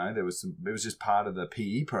Australia, it was just part of the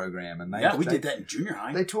PE program. And we did that in junior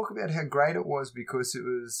high. They talk about how great it was because it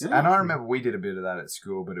was, and I remember we did a bit of that at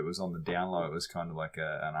school, but it was on the down low. It was kind of like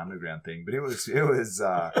an underground thing, but it was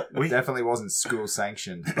definitely wasn't school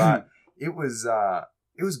sanctioned, but it was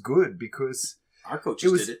good because our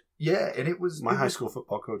coaches did it. Yeah, and it was my high school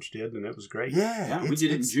football coach did, and it was great. Yeah, we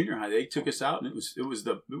did it in junior high. They took us out, and it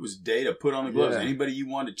was day to put on the gloves. Anybody you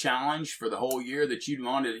wanted to challenge for the whole year that you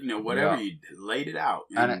wanted, whatever, you laid it out,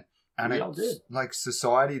 and we all did. Like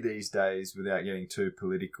society these days, without getting too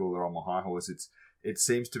political or on my high horse, it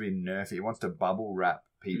seems to be nerfy. It wants to bubble wrap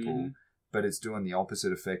people, but it's doing the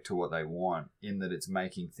opposite effect to what they want, in that it's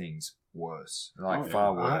making things worse,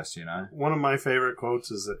 far worse, One of my favorite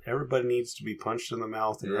quotes is that everybody needs to be punched in the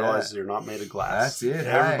mouth and realize you're not made of glass. That's it.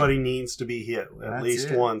 Everybody needs to be hit at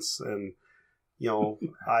least once, and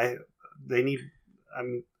I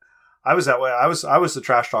was that way. I was the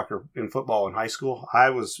trash talker in football in high school. I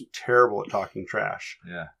was terrible at talking trash.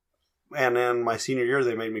 Yeah. And then my senior year,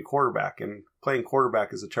 they made me quarterback, and playing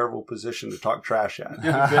quarterback is a terrible position to talk trash at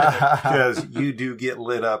because you do get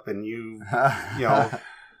lit up, and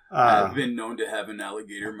I've been known to have an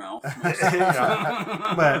alligator mouth.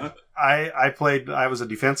 But I was a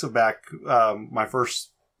defensive back.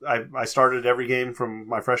 I started every game from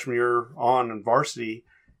my freshman year on in varsity,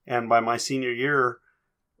 and by my senior year,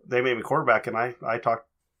 they made me quarterback, and I talked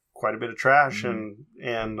quite a bit of trash, and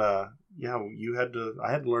I had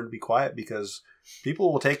to learn to be quiet because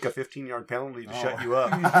people will take a 15-yard penalty to shut you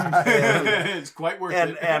up. It's quite worth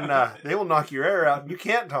it. And they will knock your air out, and you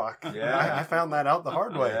can't talk. Yeah, I found that out the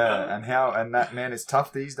hard way. Yeah, and that, man, it's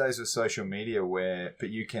tough these days with social media but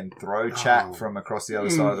you can throw chat from across the other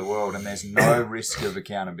side of the world, and there's no risk of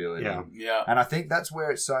accountability. Yeah. And I think that's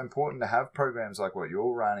where it's so important to have programs like what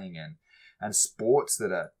you're running and sports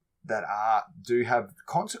that do have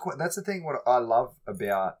consequence. That's the thing. What I love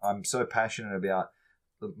about, I'm so passionate about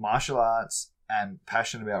the martial arts and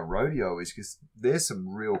passionate about rodeo is because there's some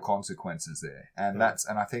real consequences there, and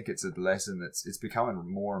I think it's a lesson it's becoming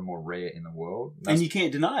more and more rare in the world, and you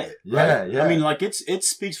can't deny it. Yeah, right? yeah. I mean, it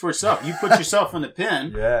speaks for itself. You put yourself in the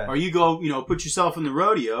pen, or you go, put yourself in the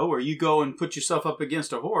rodeo, or you go and put yourself up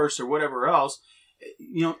against a horse or whatever else.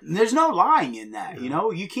 There's no lying in that.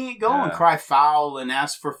 You can't go and cry foul and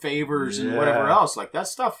ask for favors and whatever else. Like that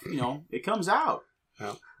stuff, it comes out.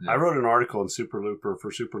 Yeah. I wrote an article in Super Looper,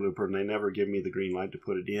 and they never give me the green light to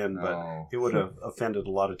put it in, but it would have offended a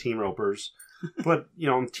lot of team ropers. But,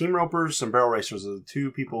 team ropers and barrel racers are the two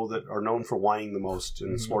people that are known for whining the most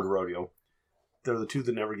in the sport of rodeo. They're the two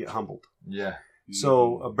that never get humbled. Yeah.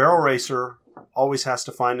 So a barrel racer always has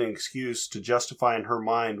to find an excuse to justify in her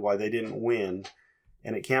mind why they didn't win.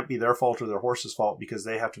 And it can't be their fault or their horse's fault because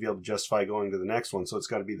they have to be able to justify going to the next one. So it's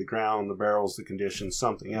got to be the ground, the barrels, the conditions,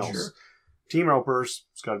 something else. Sure. Team ropers,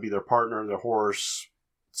 it's got to be their partner, their horse,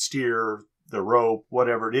 steer, the rope,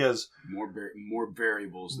 whatever it is. More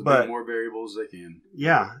variables. More variables they can.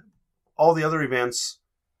 Yeah. All the other events,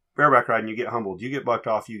 bareback riding, you get humbled. You get bucked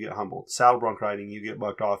off, you get humbled. Saddle bronc riding, you get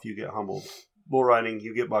bucked off, you get humbled. Bull riding,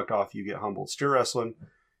 you get bucked off, you get humbled. Steer wrestling,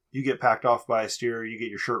 you get packed off by a steer, you get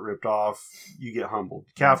your shirt ripped off, you get humbled.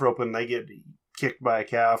 Calf roping, they get kicked by a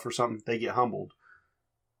calf or something, they get humbled.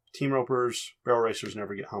 Team ropers, barrel racers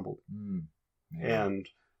never get humbled. Yeah. And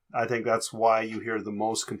I think that's why you hear the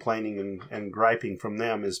most complaining and griping from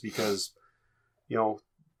them is because,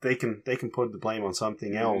 they can put the blame on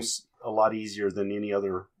something else a lot easier than any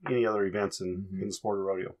other events in the sport of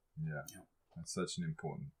rodeo. Yeah. That's such an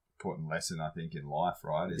important lesson, I think, in life,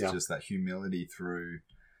 right? It's just that humility through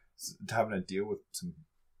having to deal with some,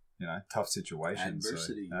 tough situations.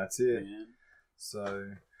 Adversity. So that's it. Yeah.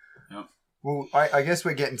 So, yep. Well, I guess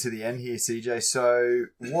we're getting to the end here, CJ. So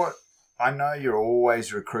I know you're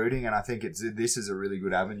always recruiting, and I think this is a really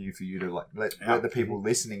good avenue for you to let the people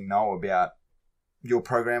listening know about your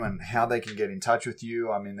program and how they can get in touch with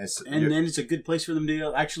you. I mean, then it's a good place for them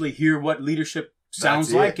to actually hear what leadership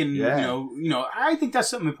sounds like, and I think that's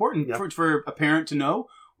something important for a parent to know.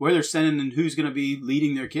 where they're sending and who's going to be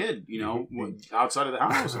leading their kid, outside of the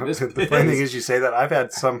house. The funny thing is, you say that. I've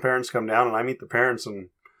had some parents come down, and I meet the parents, and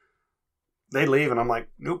they leave, and I'm like,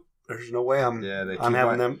 nope. There's no way I'm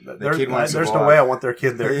having them. There's no way I want their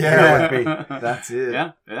kid there with me. That's it.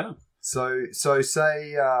 Yeah. So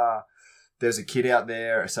say there's a kid out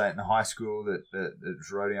there, say in high school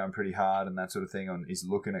that's rodeoing pretty hard and that sort of thing, and is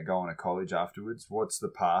looking at going to college afterwards. What's the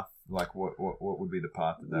path? Like, what would be the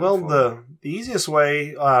path? The easiest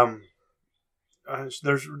way.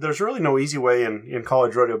 There's really no easy way in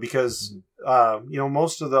college rodeo because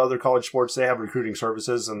most of the other college sports, they have recruiting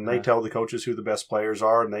services and they tell the coaches who the best players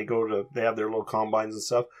are, and they have their little combines and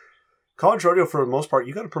stuff. College rodeo, for the most part,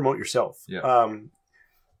 you got to promote yourself.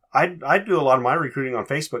 I do a lot of my recruiting on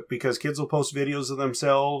Facebook because kids will post videos of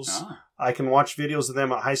themselves. I can watch videos of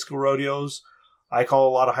them at high school rodeos. I call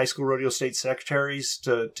a lot of high school rodeo state secretaries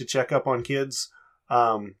to check up on kids.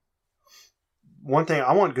 One thing,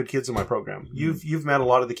 I want good kids in my program. You've met a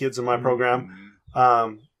lot of the kids in my program.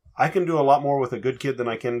 I can do a lot more with a good kid than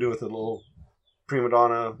I can do with a little prima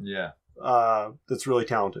donna that's really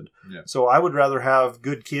talented. So I would rather have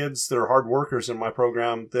good kids that are hard workers in my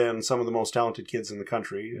program than some of the most talented kids in the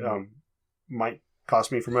country. Might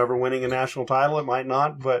cost me from ever winning a national title. It might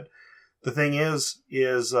not. But the thing is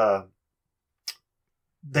they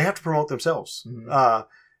have to promote themselves.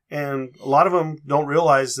 And a lot of them don't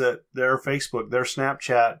realize that their Facebook, their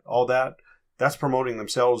Snapchat, all that's promoting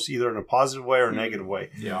themselves either in a positive way or a negative way.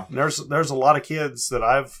 And there's a lot of kids that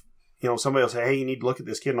I've, somebody will say, hey, you need to look at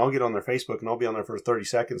this kid, and I'll get on their Facebook and I'll be on there for 30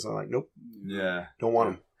 seconds. And I'm like, nope. Don't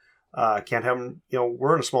want them. Can't have them.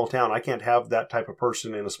 We're in a small town. I can't have that type of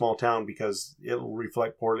person in a small town because it'll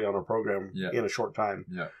reflect poorly on our program in a short time.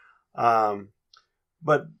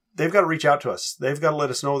 But they've got to reach out to us. They've got to let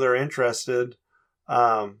us know they're interested.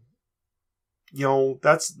 That's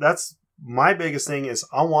my biggest thing is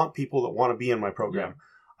I want people that want to be in my program.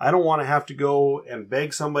 I don't want to have to go and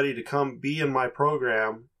beg somebody to come be in my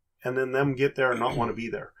program and then them get there and not want to be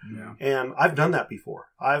there. And I've done that before.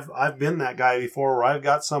 I've been that guy before where I've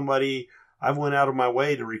got somebody, I've went out of my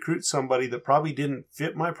way to recruit somebody that probably didn't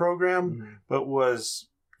fit my program, but was,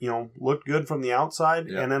 looked good from the outside.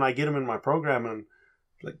 And then I get them in my program and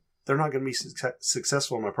they're not going to be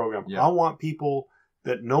successful in my program. I want people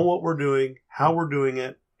that know what we're doing, how we're doing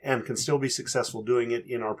it, and can still be successful doing it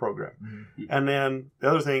in our program. And then the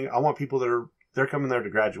other thing, I want people that they're coming there to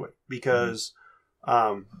graduate because,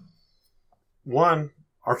 one,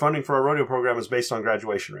 our funding for our rodeo program is based on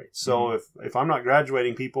graduation rates. So if I'm not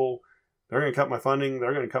graduating people, they're going to cut my funding,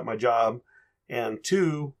 they're going to cut my job. And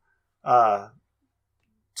two,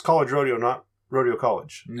 it's college rodeo, not rodeo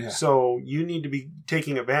college. So you need to be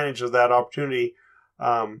taking advantage of that opportunity.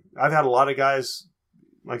 I've had a lot of guys,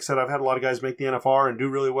 like I said, I've had a lot of guys make the NFR and do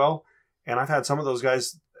really well. And I've had some of those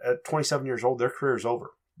guys at 27 years old, their career is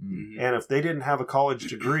over. And if they didn't have a college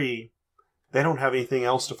degree, they don't have anything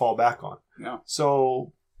else to fall back on.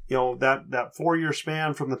 So, that 4-year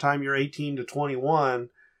span from the time you're 18 to 21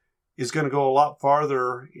 is going to go a lot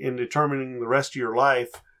farther in determining the rest of your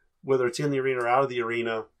life, whether it's in the arena or out of the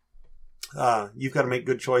arena. You've got to make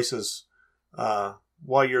good choices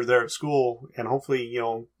while you're there at school, and hopefully,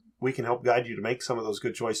 we can help guide you to make some of those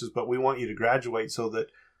good choices, but we want you to graduate so that,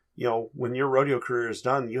 when your rodeo career is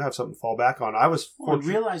done, you have something to fall back on. I was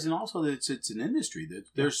realizing also that it's an industry that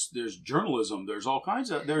there's journalism, there's all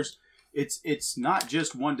kinds of, it's not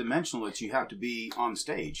just one dimensional that you have to be on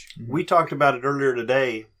stage. We talked about it earlier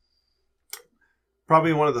today.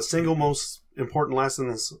 Probably one of the single most important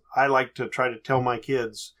lessons I like to try to tell my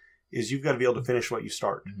kids is you've got to be able to finish what you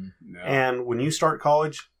start. And when you start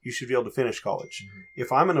college, you should be able to finish college.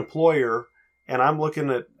 If I'm an employer and I'm looking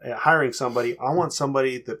at hiring somebody, I want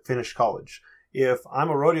somebody that finished college. If I'm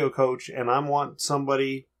a rodeo coach and I want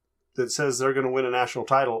somebody that says they're going to win a national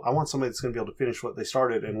title, I want somebody that's going to be able to finish what they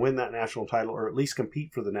started and win that national title, or at least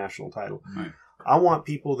compete for the national title. I want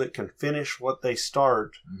people that can finish what they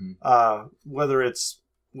start, whether it's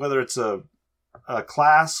a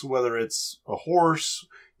class, whether it's a horse.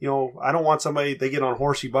 I don't want somebody, they get on a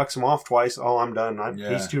horse, he bucks him off twice. Oh, I'm done.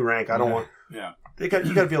 He's too rank. I don't want. You got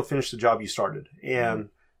to be able to finish the job you started. And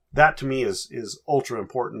that to me is ultra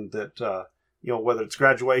important that, whether it's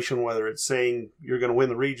graduation, whether it's saying you're going to win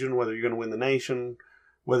the region, whether you're going to win the nation,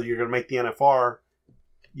 whether you're going to make the NFR,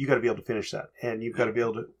 you got to be able to finish that. And you've got to be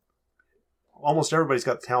able to, almost everybody's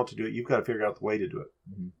got the talent to do it. You've got to figure out the way to do it.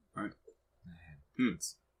 Right.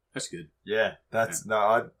 That's good. Yeah.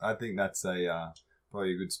 I think that's a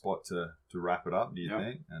probably a good spot to wrap it up, do you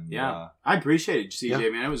think? And I appreciate it,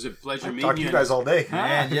 CJ, man. It was a pleasure meeting you. Talk to you guys all day.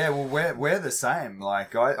 Man, well, we're the same.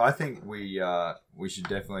 Like, I think we should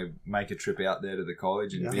definitely make a trip out there to the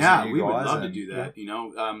college and visit you guys. Yeah, we would love to do that, you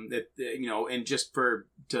know, and just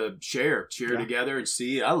to share together and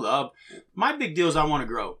see. My big deal is I want to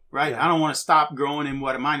grow, right? I don't want to stop growing in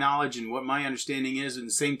what my knowledge and what my understanding is. At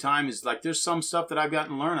the same time, is like there's some stuff that I've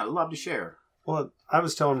gotten to learn. I'd love to share. Well, I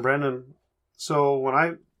was telling Brendan, so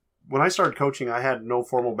when I started coaching, I had no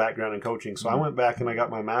formal background in coaching. So I went back and I got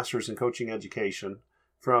my master's in coaching education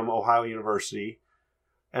from Ohio University.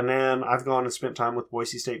 And then I've gone and spent time with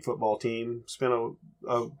Boise State football team, spent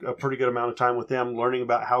a pretty good amount of time with them, learning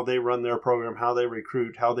about how they run their program, how they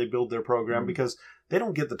recruit, how they build their program, because they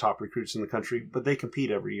don't get the top recruits in the country, but they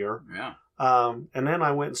compete every year. Yeah. And then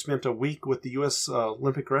I went and spent a week with the U.S.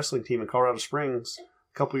 Olympic wrestling team in Colorado Springs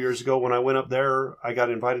a couple of years ago. When I went up there, I got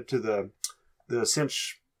invited to the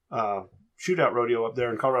cinch shootout rodeo up there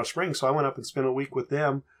in Colorado Springs. So I went up and spent a week with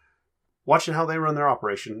them, watching how they run their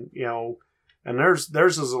operation, you know. And theirs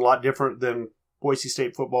is a lot different than Boise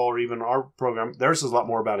State football or even our program. Theirs is a lot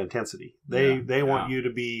more about intensity. They want you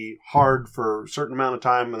to be hard for a certain amount of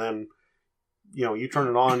time, and then, you know, you turn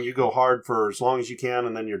it on, you go hard for as long as you can,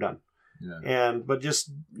 and then you're done. Yeah. But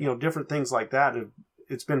just, you know, different things like that.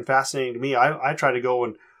 It's been fascinating to me. I try to go,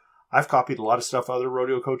 and I've copied a lot of stuff other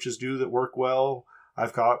rodeo coaches do that work well.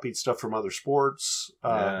 I've copied stuff from other sports.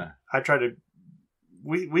 I try to.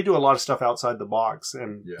 We do a lot of stuff outside the box,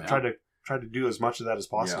 and try to do as much of that as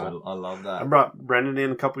possible. Yeah, I love that. I brought Brendan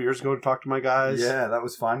in a couple of years ago to talk to my guys. Yeah, that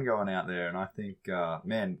was fun going out there. And I think,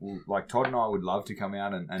 man, like Todd and I would love to come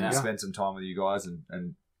out and spend some time with you guys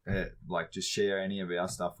and like just share any of our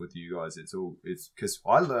stuff with you guys. It's because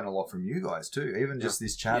I learn a lot from you guys too. Even just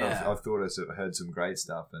this chat, I've thought I've heard some great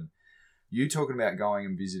stuff. And you talking about going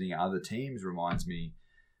and visiting other teams reminds me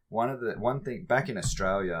one thing back in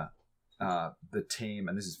Australia. The team,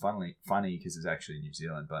 and this is funny because it's actually New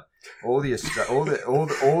Zealand, but all the it's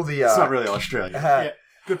not really Australia.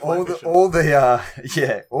 Good all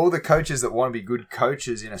the coaches that want to be good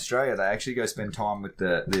coaches in Australia, they actually go spend time with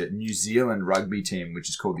the New Zealand rugby team, which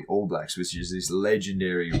is called the All Blacks, which is this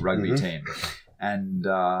legendary rugby team. And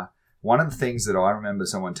one of the things that I remember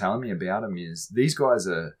someone telling me about them is these guys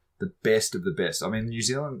are the best of the best. I mean, New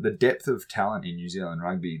Zealand, the depth of talent in New Zealand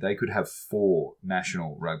rugby, they could have 4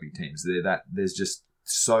 national rugby teams. There's just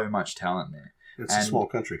so much talent there. It's a small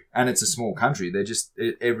country. And it's a small country.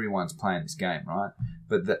 Everyone's playing this game, right?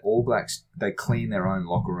 But the All Blacks, they clean their own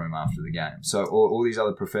locker room after the game. So all these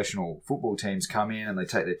other professional football teams come in and they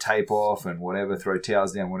take their tape off and whatever, throw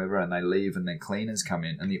towels down, whatever, and they leave, and then cleaners come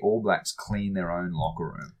in. And the All Blacks clean their own locker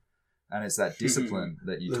room. And it's that discipline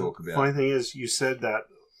that you talk about. The funny thing is, you said that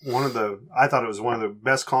I thought it was one of the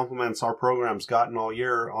best compliments our program's gotten all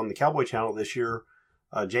year on the Cowboy Channel this year.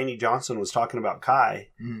 Janie Johnson was talking about Kai,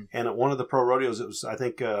 and at one of the pro rodeos, it was, I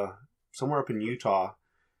think, somewhere up in Utah.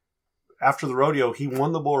 After the rodeo, he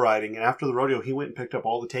won the bull riding, and after the rodeo, he went and picked up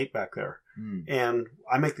all the tape back there. And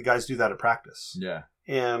I make the guys do that at practice. Yeah.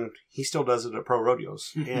 And he still does it at pro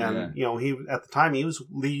rodeos. And, you know, he at the time, he was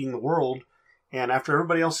leading the world, and after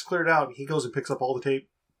everybody else is cleared out, he goes and picks up all the tape.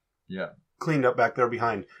 Yeah. Cleaned up back there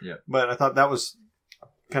behind. Yeah. But I thought that was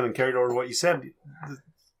kind of carried over to what you said.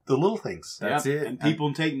 The little things. That's it. And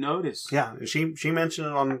people take notice. Yeah. She mentioned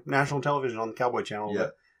it on national television on the Cowboy Channel. Yeah.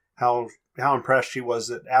 How impressed she was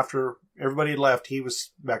that after everybody had left, he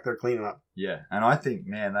was back there cleaning up. Yeah. And I think,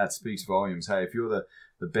 man, that speaks volumes. Hey, if you're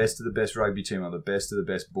the best of the best rugby team or the best of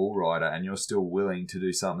the best bull rider and you're still willing to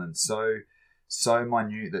do something so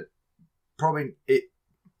minute that probably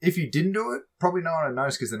if you didn't do it, probably no one would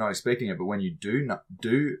notice because they're not expecting it. But when you do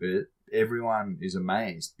it, everyone is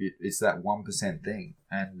amazed. It's that 1% thing.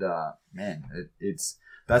 And, man,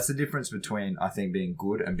 that's the difference between, I think, being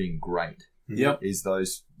good and being great. Yep. Is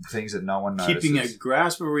those things that no one notices. Keeping a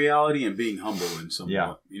grasp of reality and being humble in some way.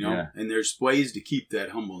 You know? Yeah. And there's ways to keep that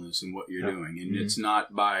humbleness in what you're doing. And it's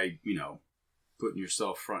not by, you know, putting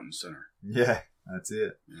yourself front and center. Yeah, that's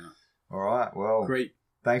it. Yeah. All right. Well, great.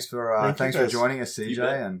 Thanks for joining us,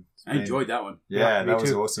 CJ. And I enjoyed that one. Yeah, that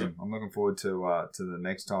was awesome. Yeah. I'm looking forward to the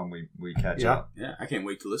next time we catch up. Yeah, I can't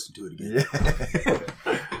wait to listen to it again.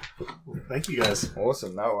 Yeah. Well, thank you guys.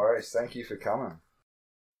 Awesome. No worries. Thank you for coming.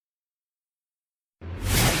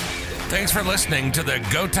 Thanks for listening to the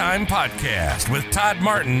Go Time Podcast with Todd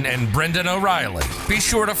Martin and Brendan O'Reilly. Be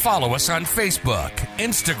sure to follow us on Facebook,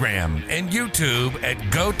 Instagram, and YouTube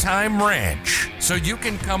at Go Time Ranch so you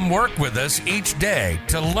can come work with us each day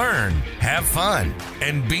to learn, have fun,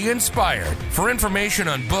 and be inspired. For information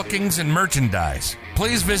on bookings and merchandise,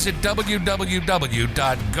 please visit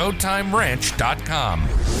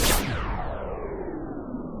www.gotimeranch.com.